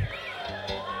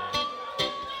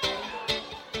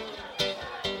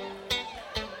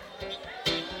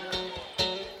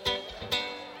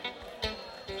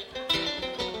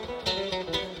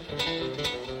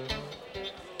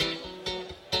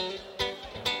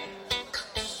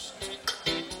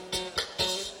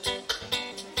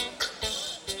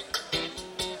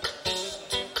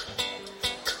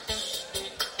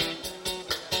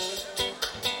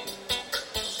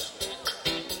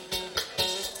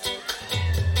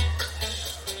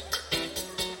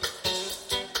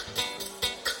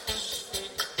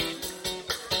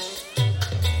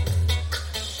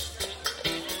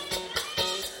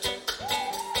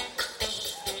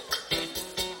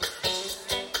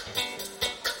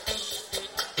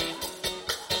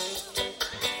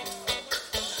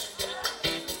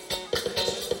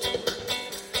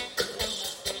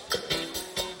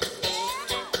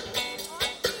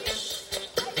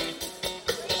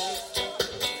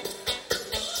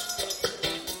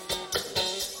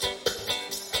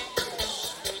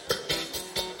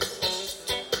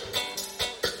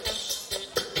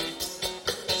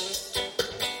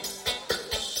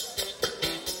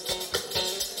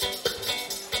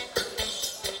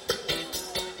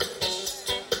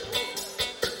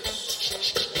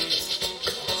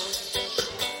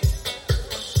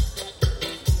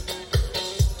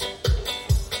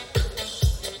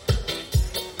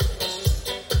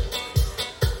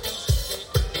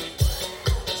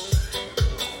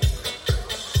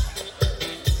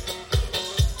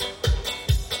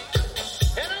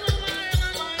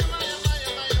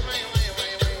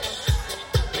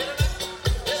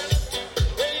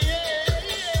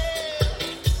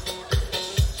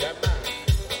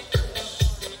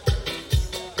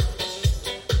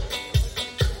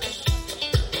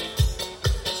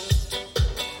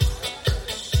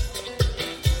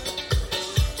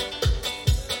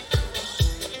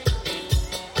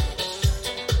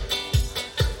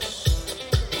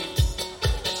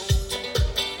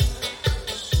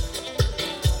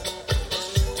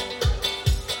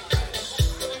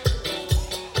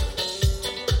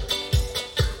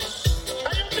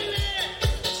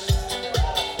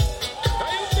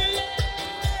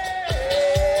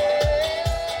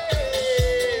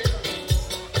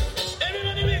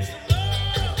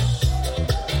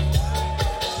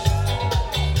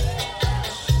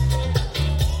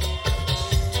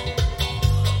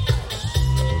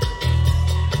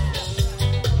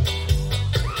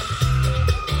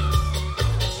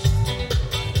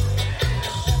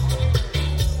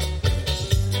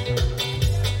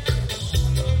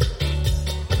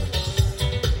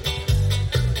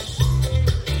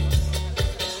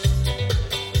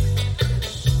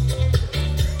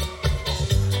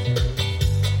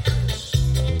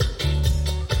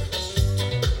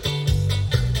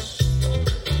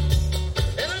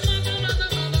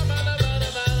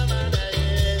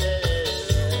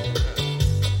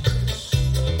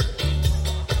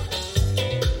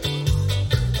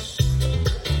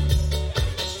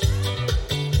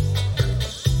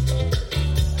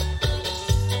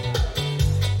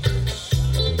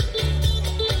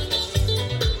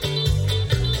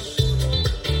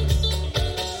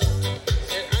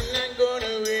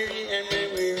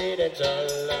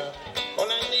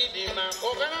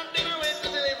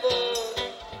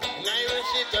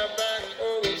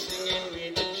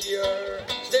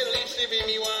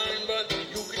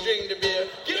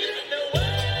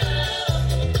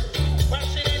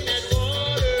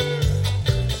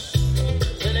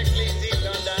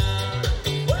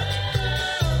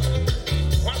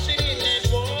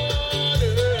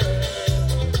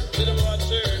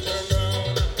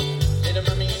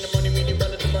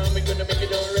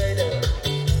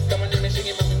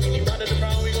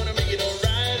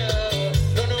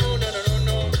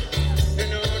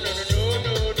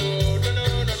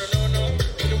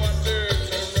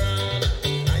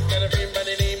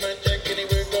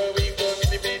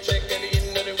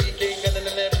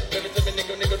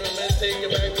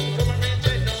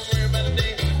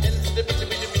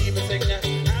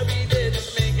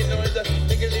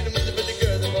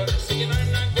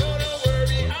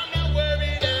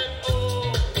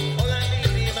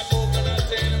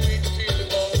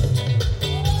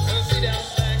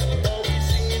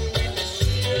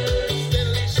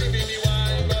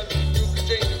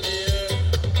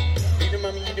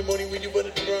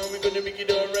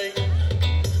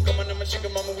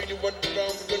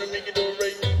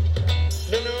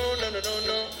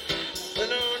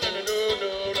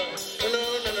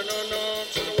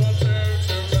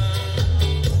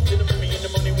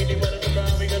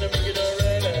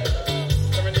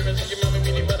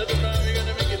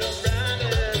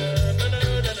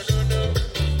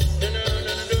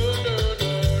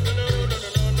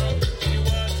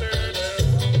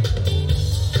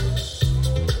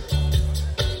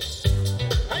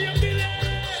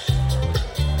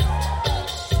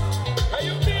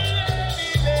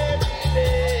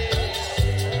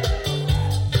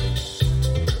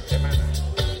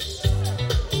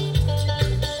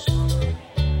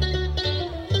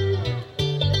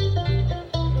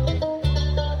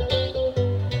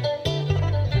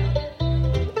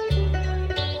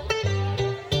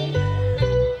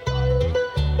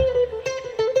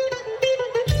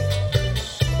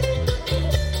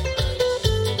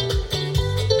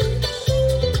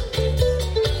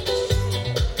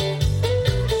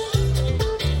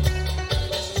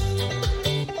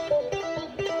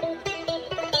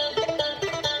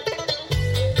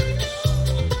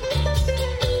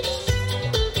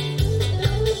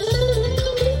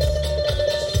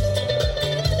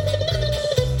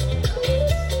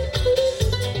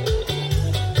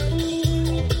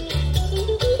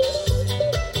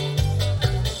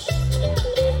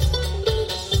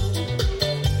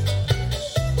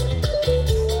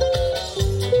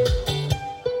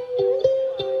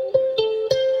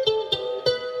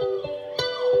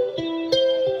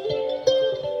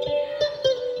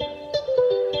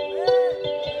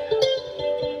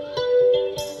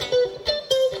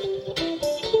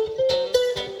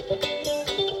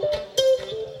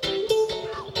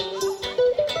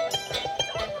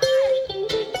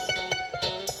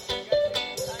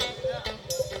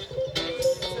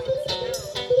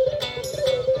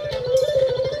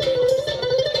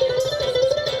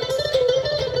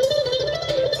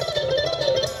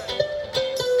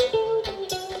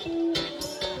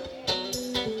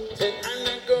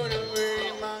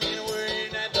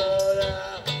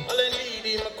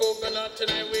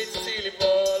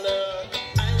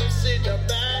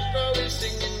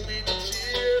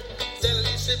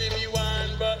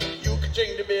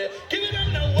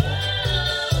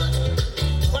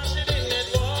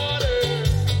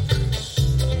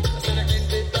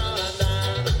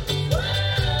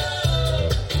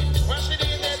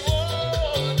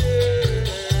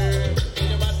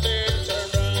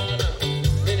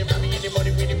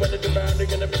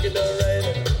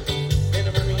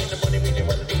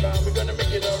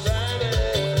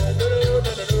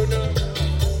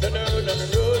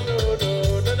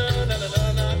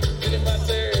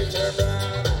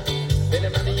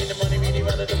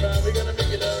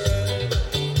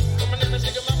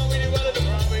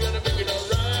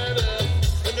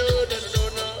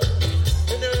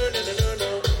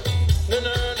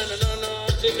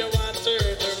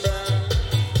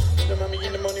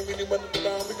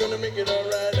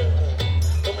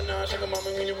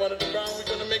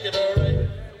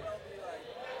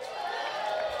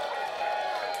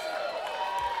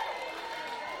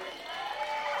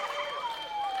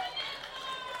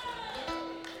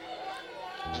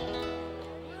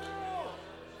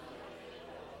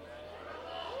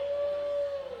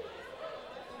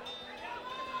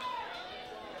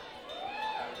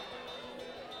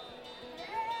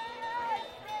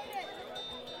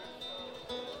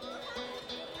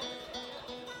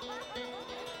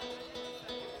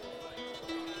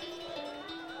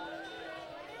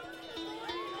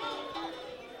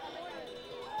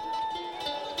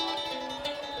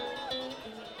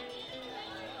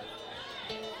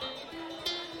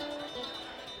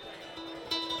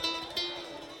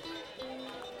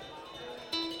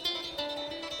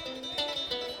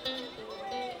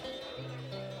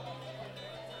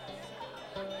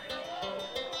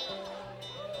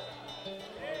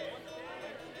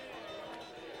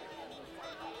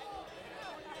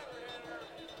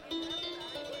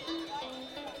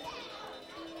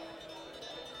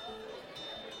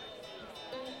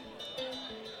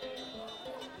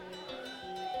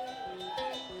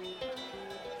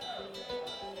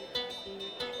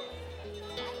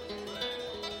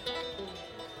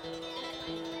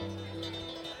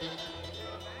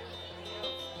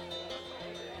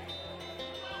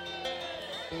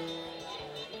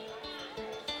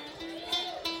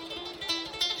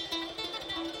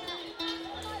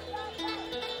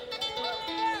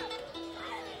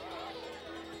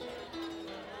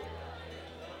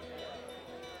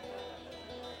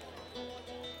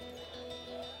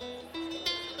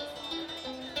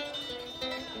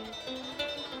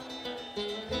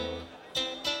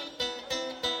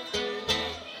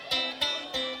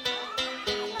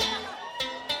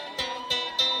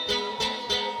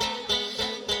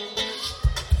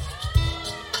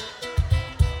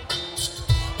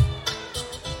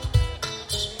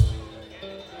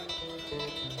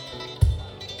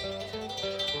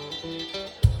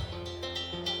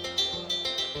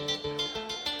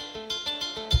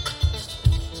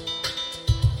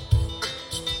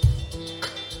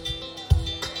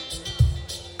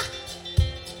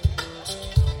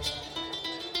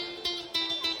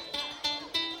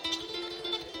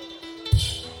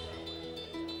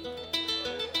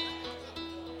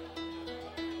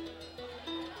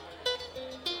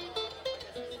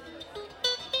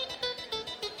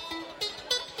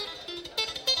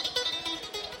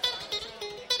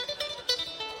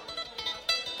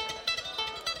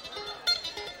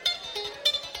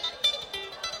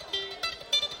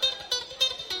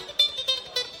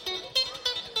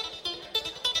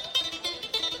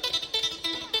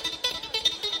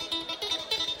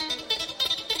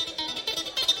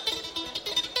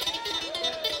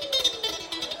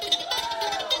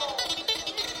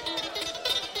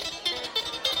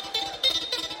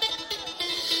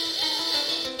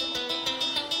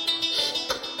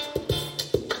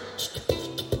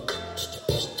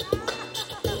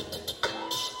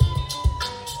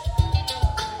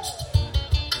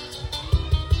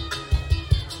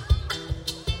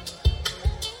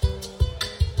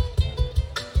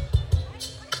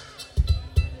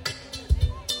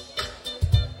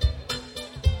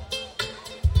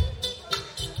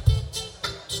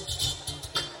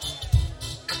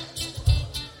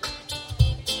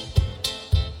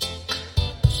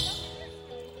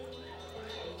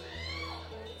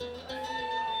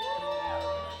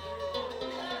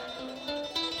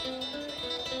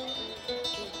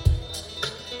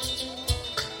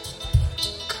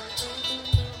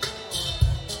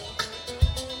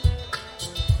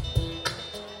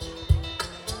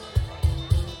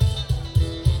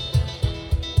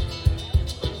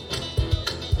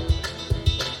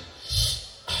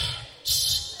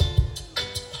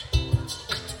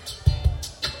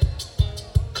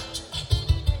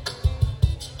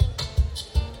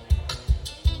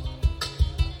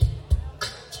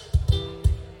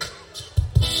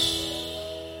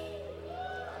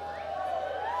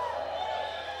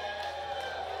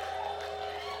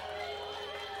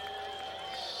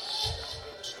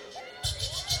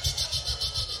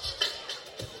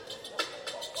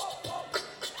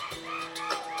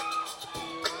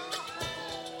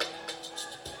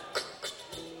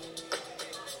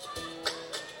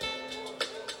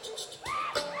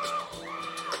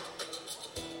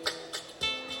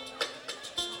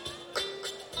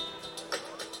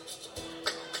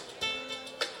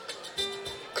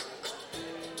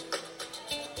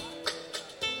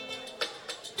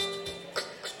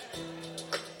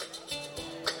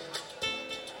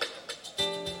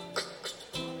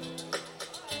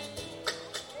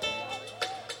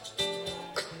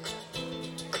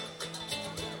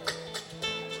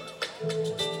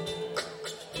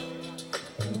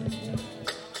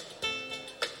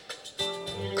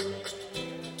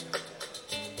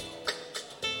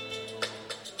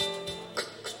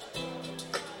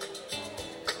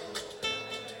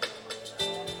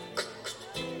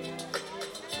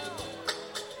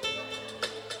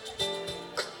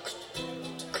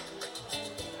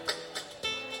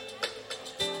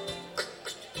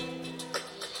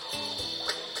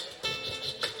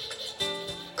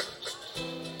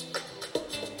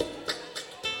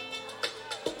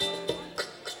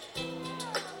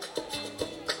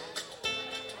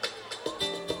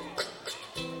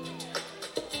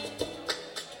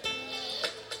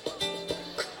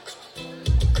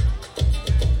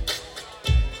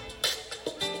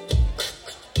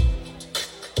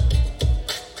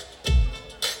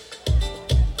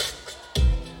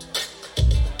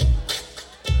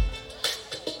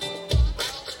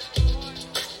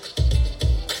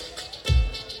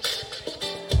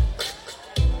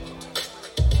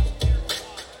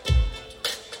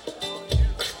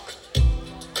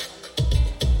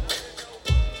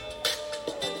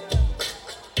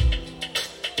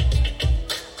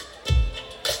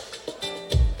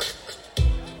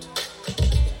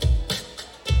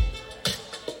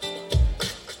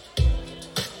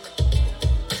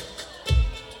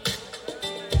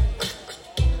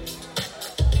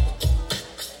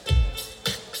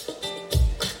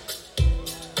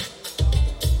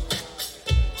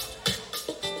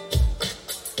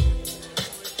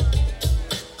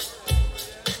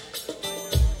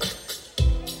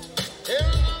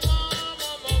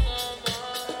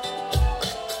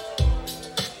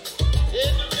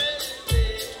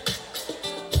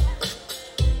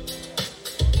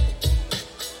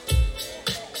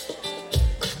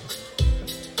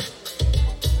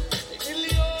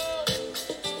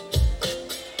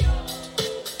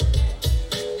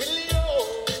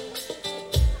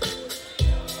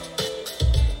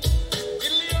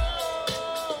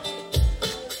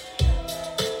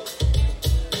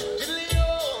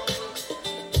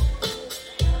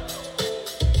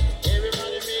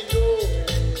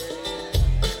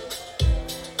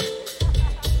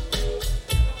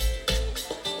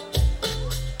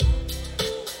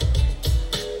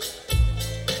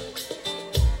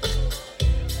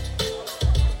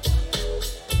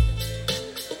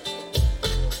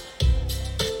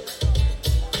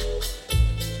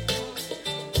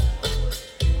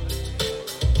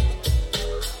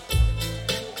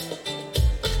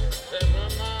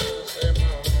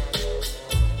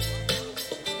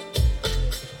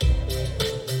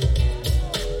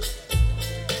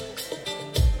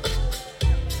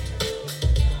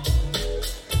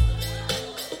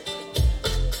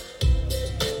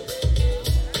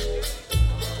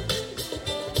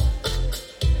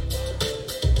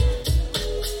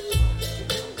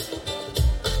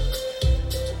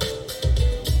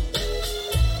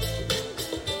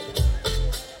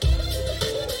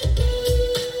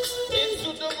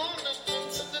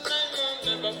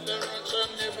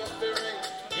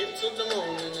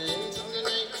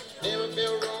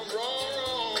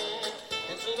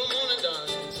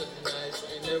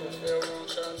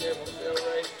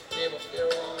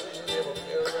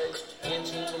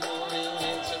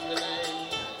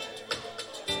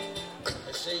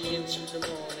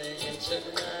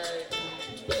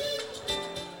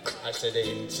 I said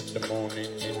into the morning,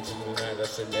 into the night. I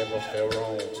said never felt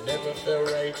wrong, never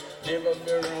felt right, never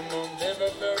felt wrong, never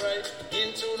felt right.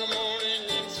 Into the morning,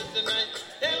 into the night,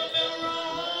 never felt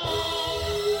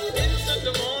wrong. Into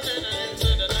the morning and into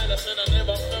the night. I said I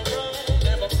never felt wrong,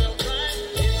 never felt right.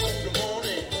 Into the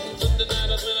morning, into the night.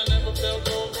 I said I never felt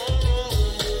wrong.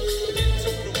 Into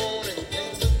the morning,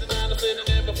 into the night. I said I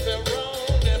never felt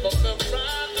wrong, never felt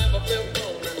right, never felt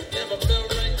wrong, never felt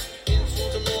right. Into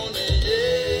the morning,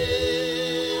 yeah.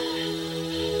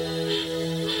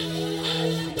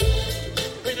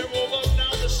 When I woke up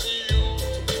down to see you,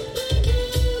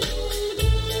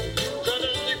 trying to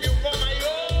leave you for my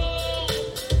own.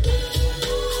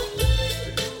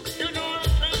 You know I'm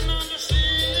trying to see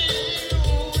you,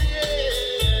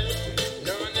 yeah.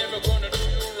 No, I'm never gonna do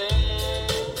you wrong.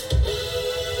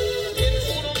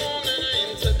 Into the morning,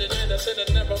 into the night, I said I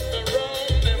never felt wrong,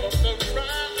 never felt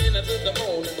right. Into the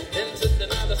morning, into the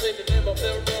night, I said I never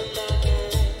felt wrong.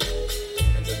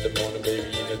 Into the morning, baby,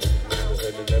 into the night, I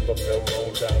said I never felt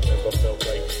wrong, child, never felt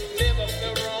right. Never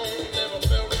felt wrong, never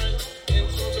felt right.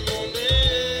 Into the morning.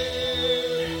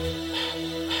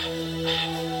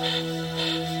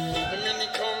 The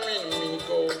minute come in, the minute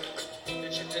go.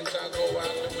 Did you think I go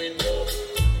out the window?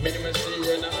 Minimum see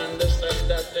and I understand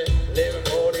that they live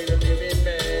more than a living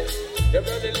man. The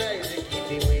bloody lies they keep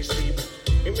the way sleep.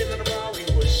 Even on the bar we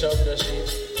push up the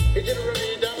sheets. It didn't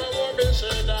really down my war, been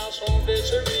said I saw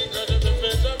this a week, cause it's a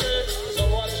better man. So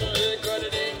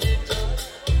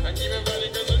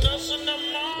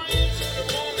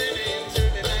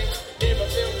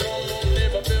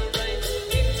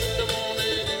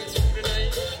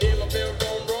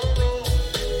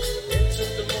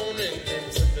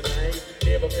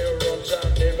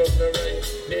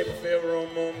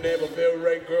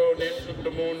right, girl, into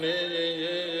the morning.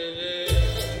 Yeah.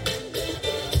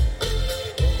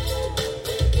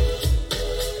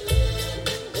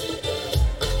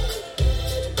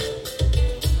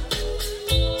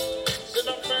 Said I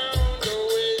found a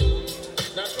way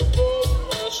not to go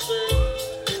astray.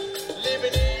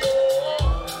 Living in your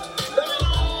loving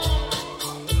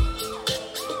arms.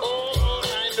 All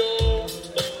I know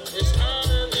is I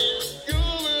miss you.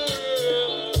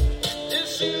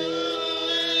 It's you.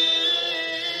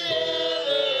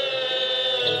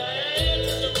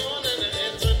 Into the morning and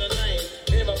into the night.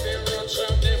 Never feel wrong,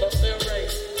 child, never feel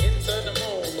right. Into the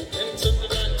moon, into the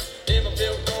night. Never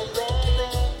feel wrong.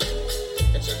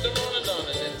 Into the morning, dawn,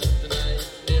 and into the night.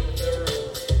 Never feel wrong.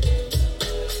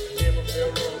 Never feel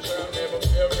wrong, child, never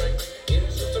feel right.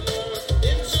 Into the morning,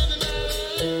 into the night.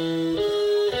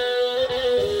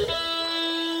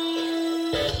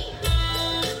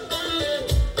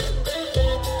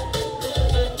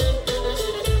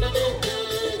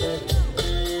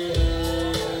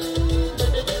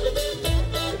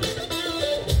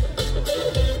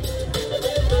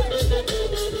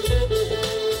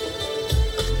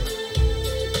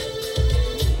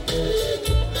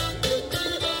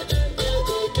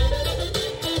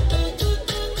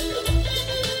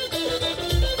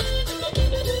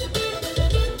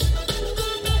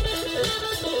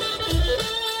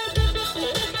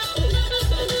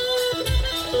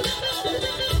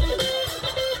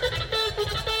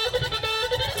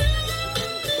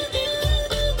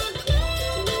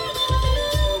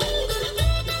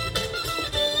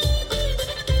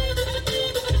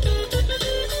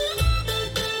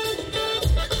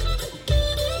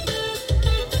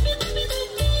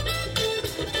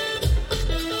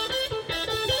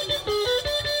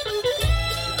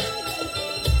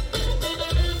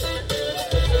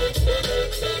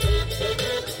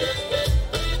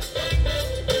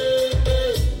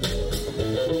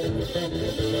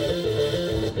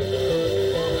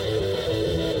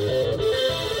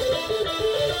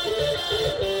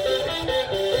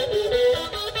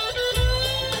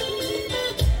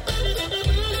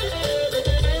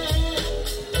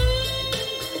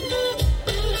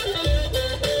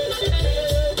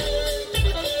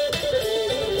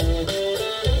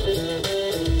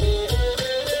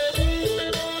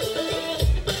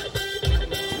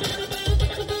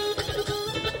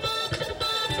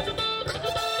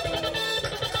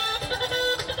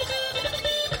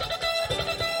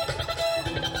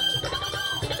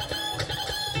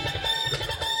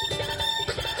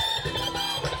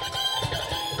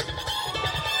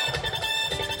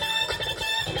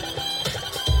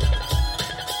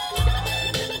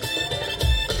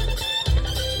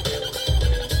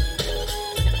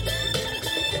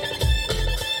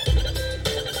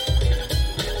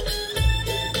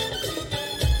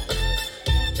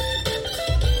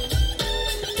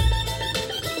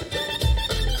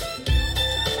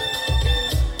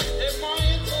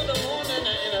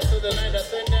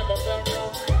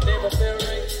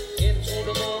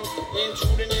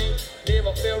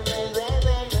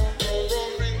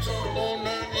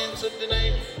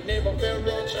 Never felt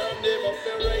wrong, child, never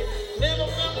felt right. Never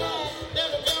felt wrong,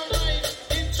 never felt right.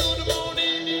 Into the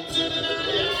morning, into the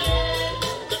night.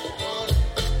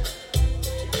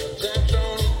 Jack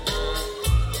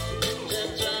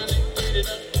Johnny, beat it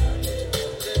up.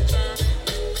 Jack Johnny.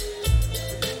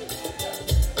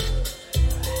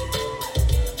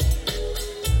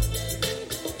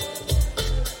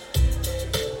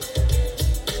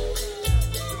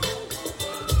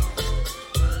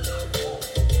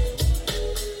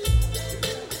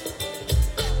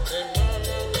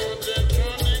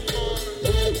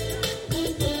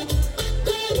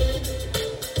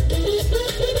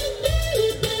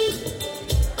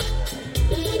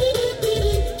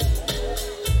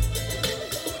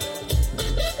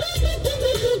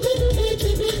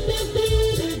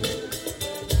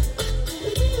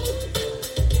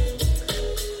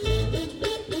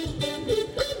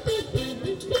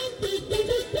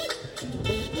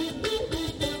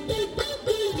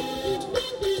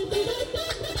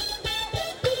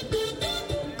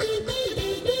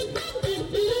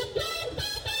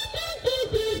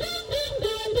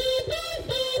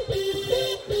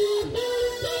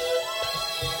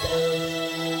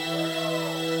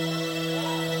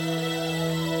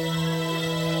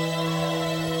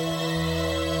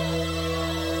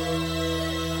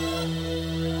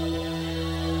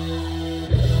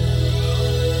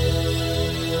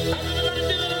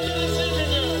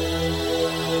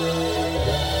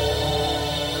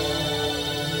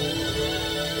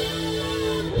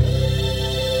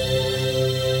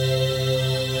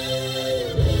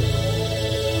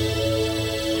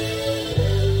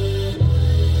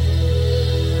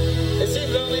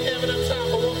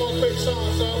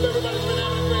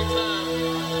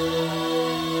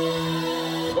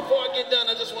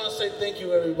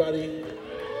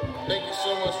 Thank you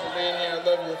so much for being here. I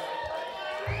love you.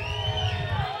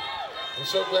 I'm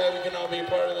so glad we can all be a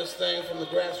part of this thing from the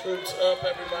grassroots up,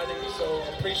 everybody. So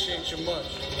I appreciate you much.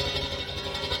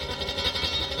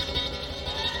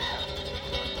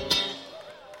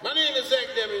 My name is Zach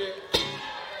Deputy.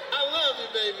 I love you,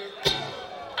 baby.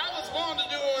 I was born to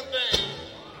do one thing.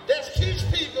 That's teach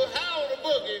people how to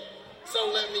boogie.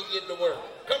 So let me get to work.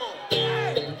 Come on.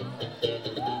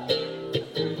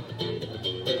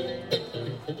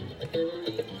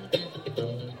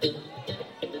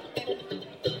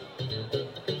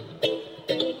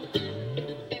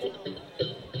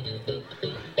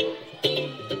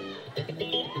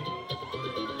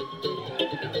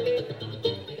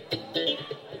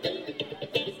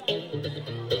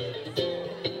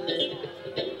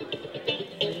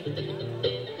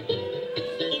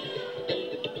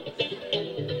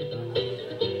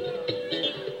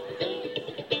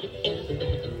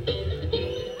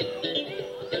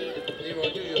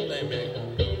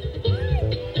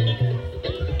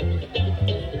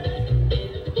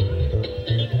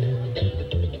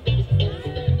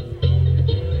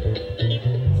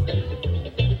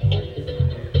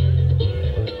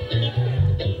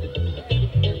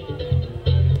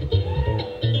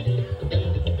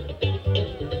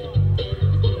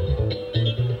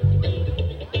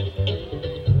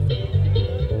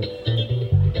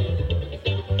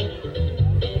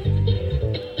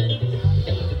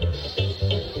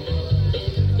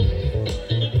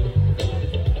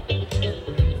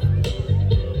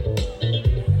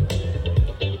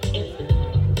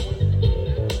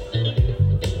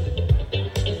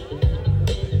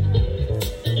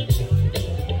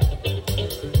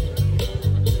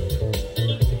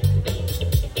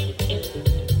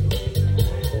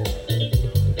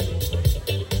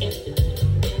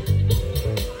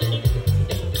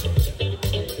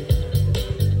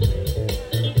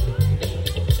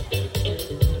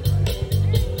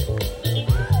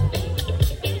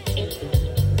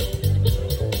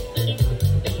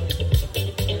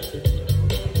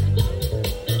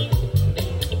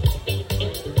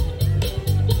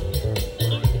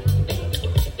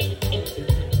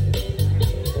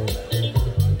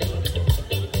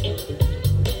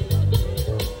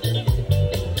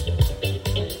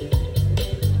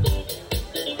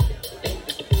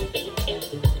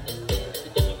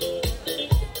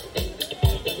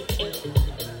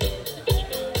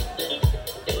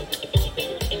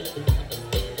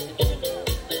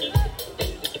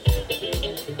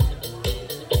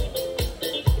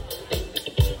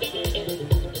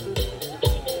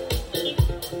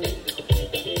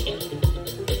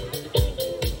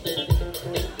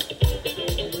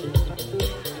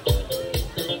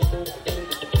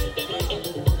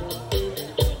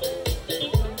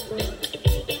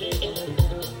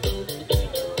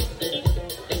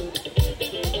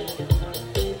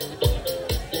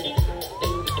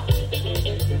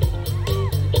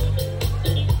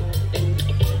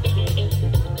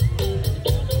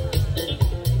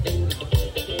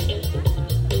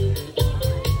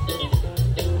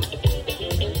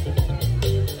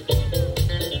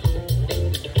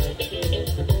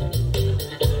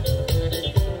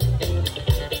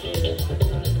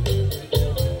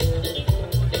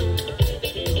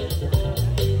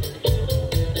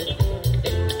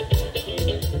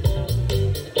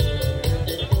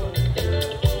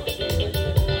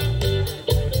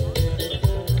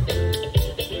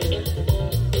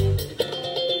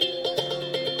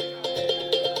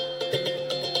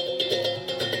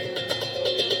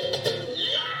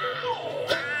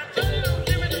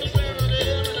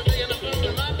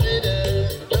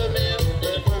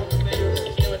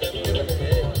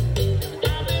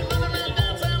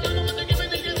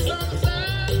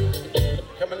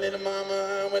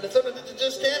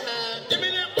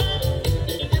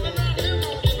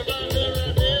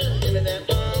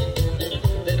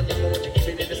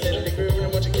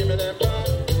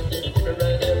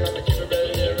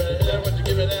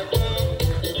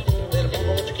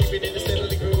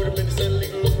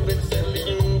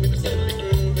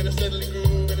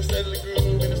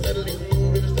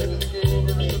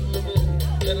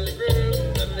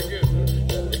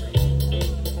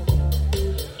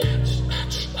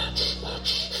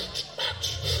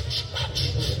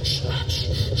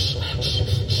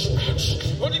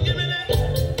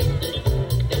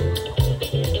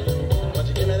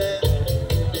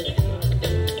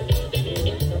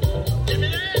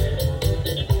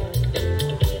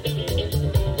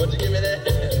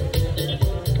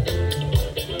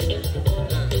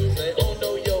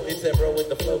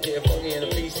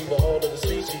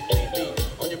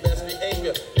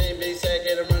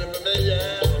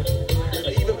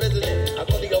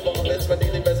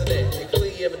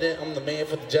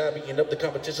 job eating up the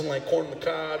competition like corn on the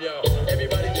cob, yo.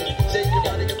 Everybody just shake your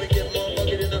body, we get more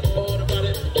fucking in the order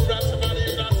body. Rock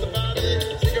somebody, rock somebody.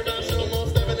 Stick around so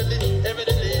most evidently,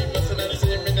 mustn't have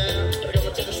seen me now. I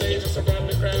come to the stage and surround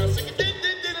the crowd. Sing it,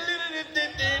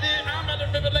 I'm at the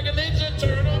river like a ninja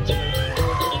turtle.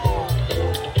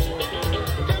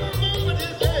 Come on, move with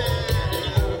his head.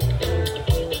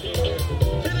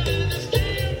 Put it in the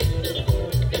steam.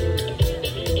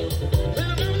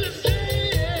 Little bit of the steam.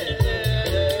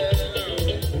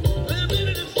 Little bit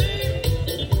of the steam.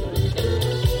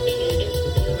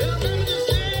 Little bit of the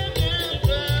steam.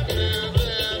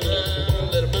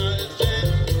 Little bit of the steam.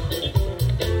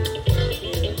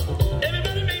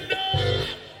 Everybody make noise.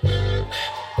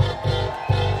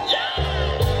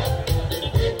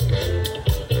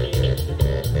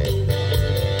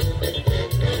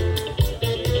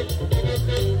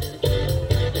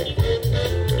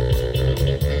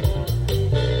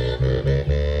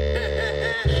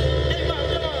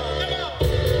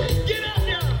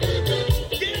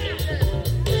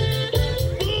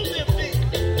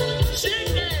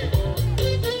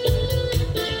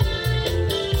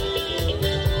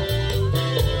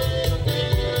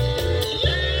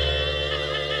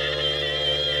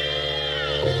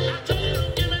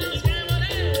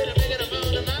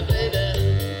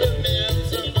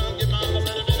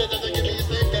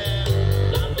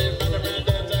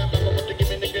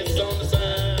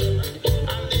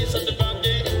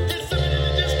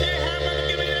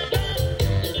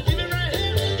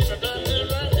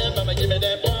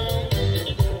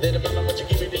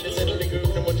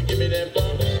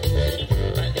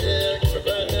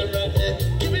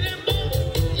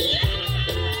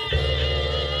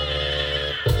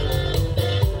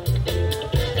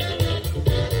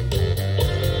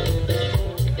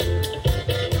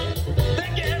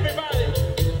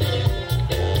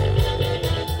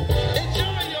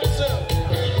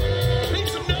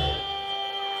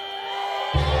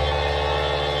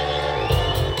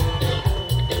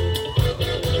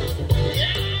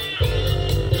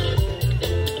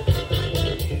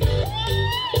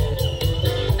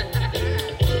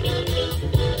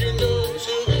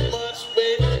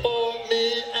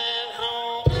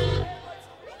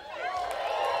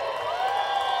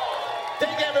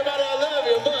 Thank you, everybody. I love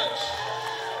you much.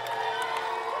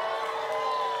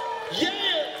 Yeah.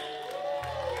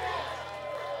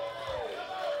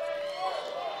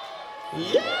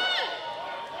 Yeah.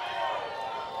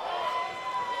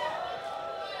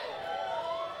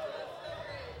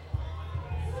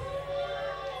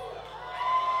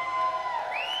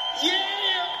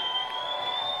 Yeah.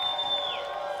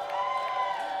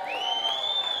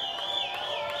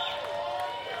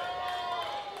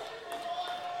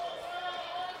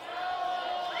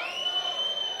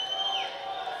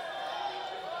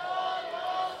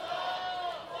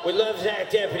 We love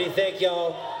Zach Deputy. Thank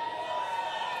y'all.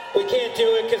 We can't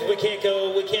do it because we can't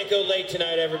go late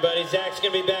tonight, everybody. Zach's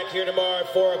gonna be back here tomorrow at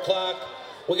 4 o'clock.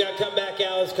 We got Comeback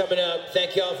Hours coming up.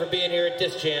 Thank y'all for being here at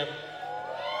this jam.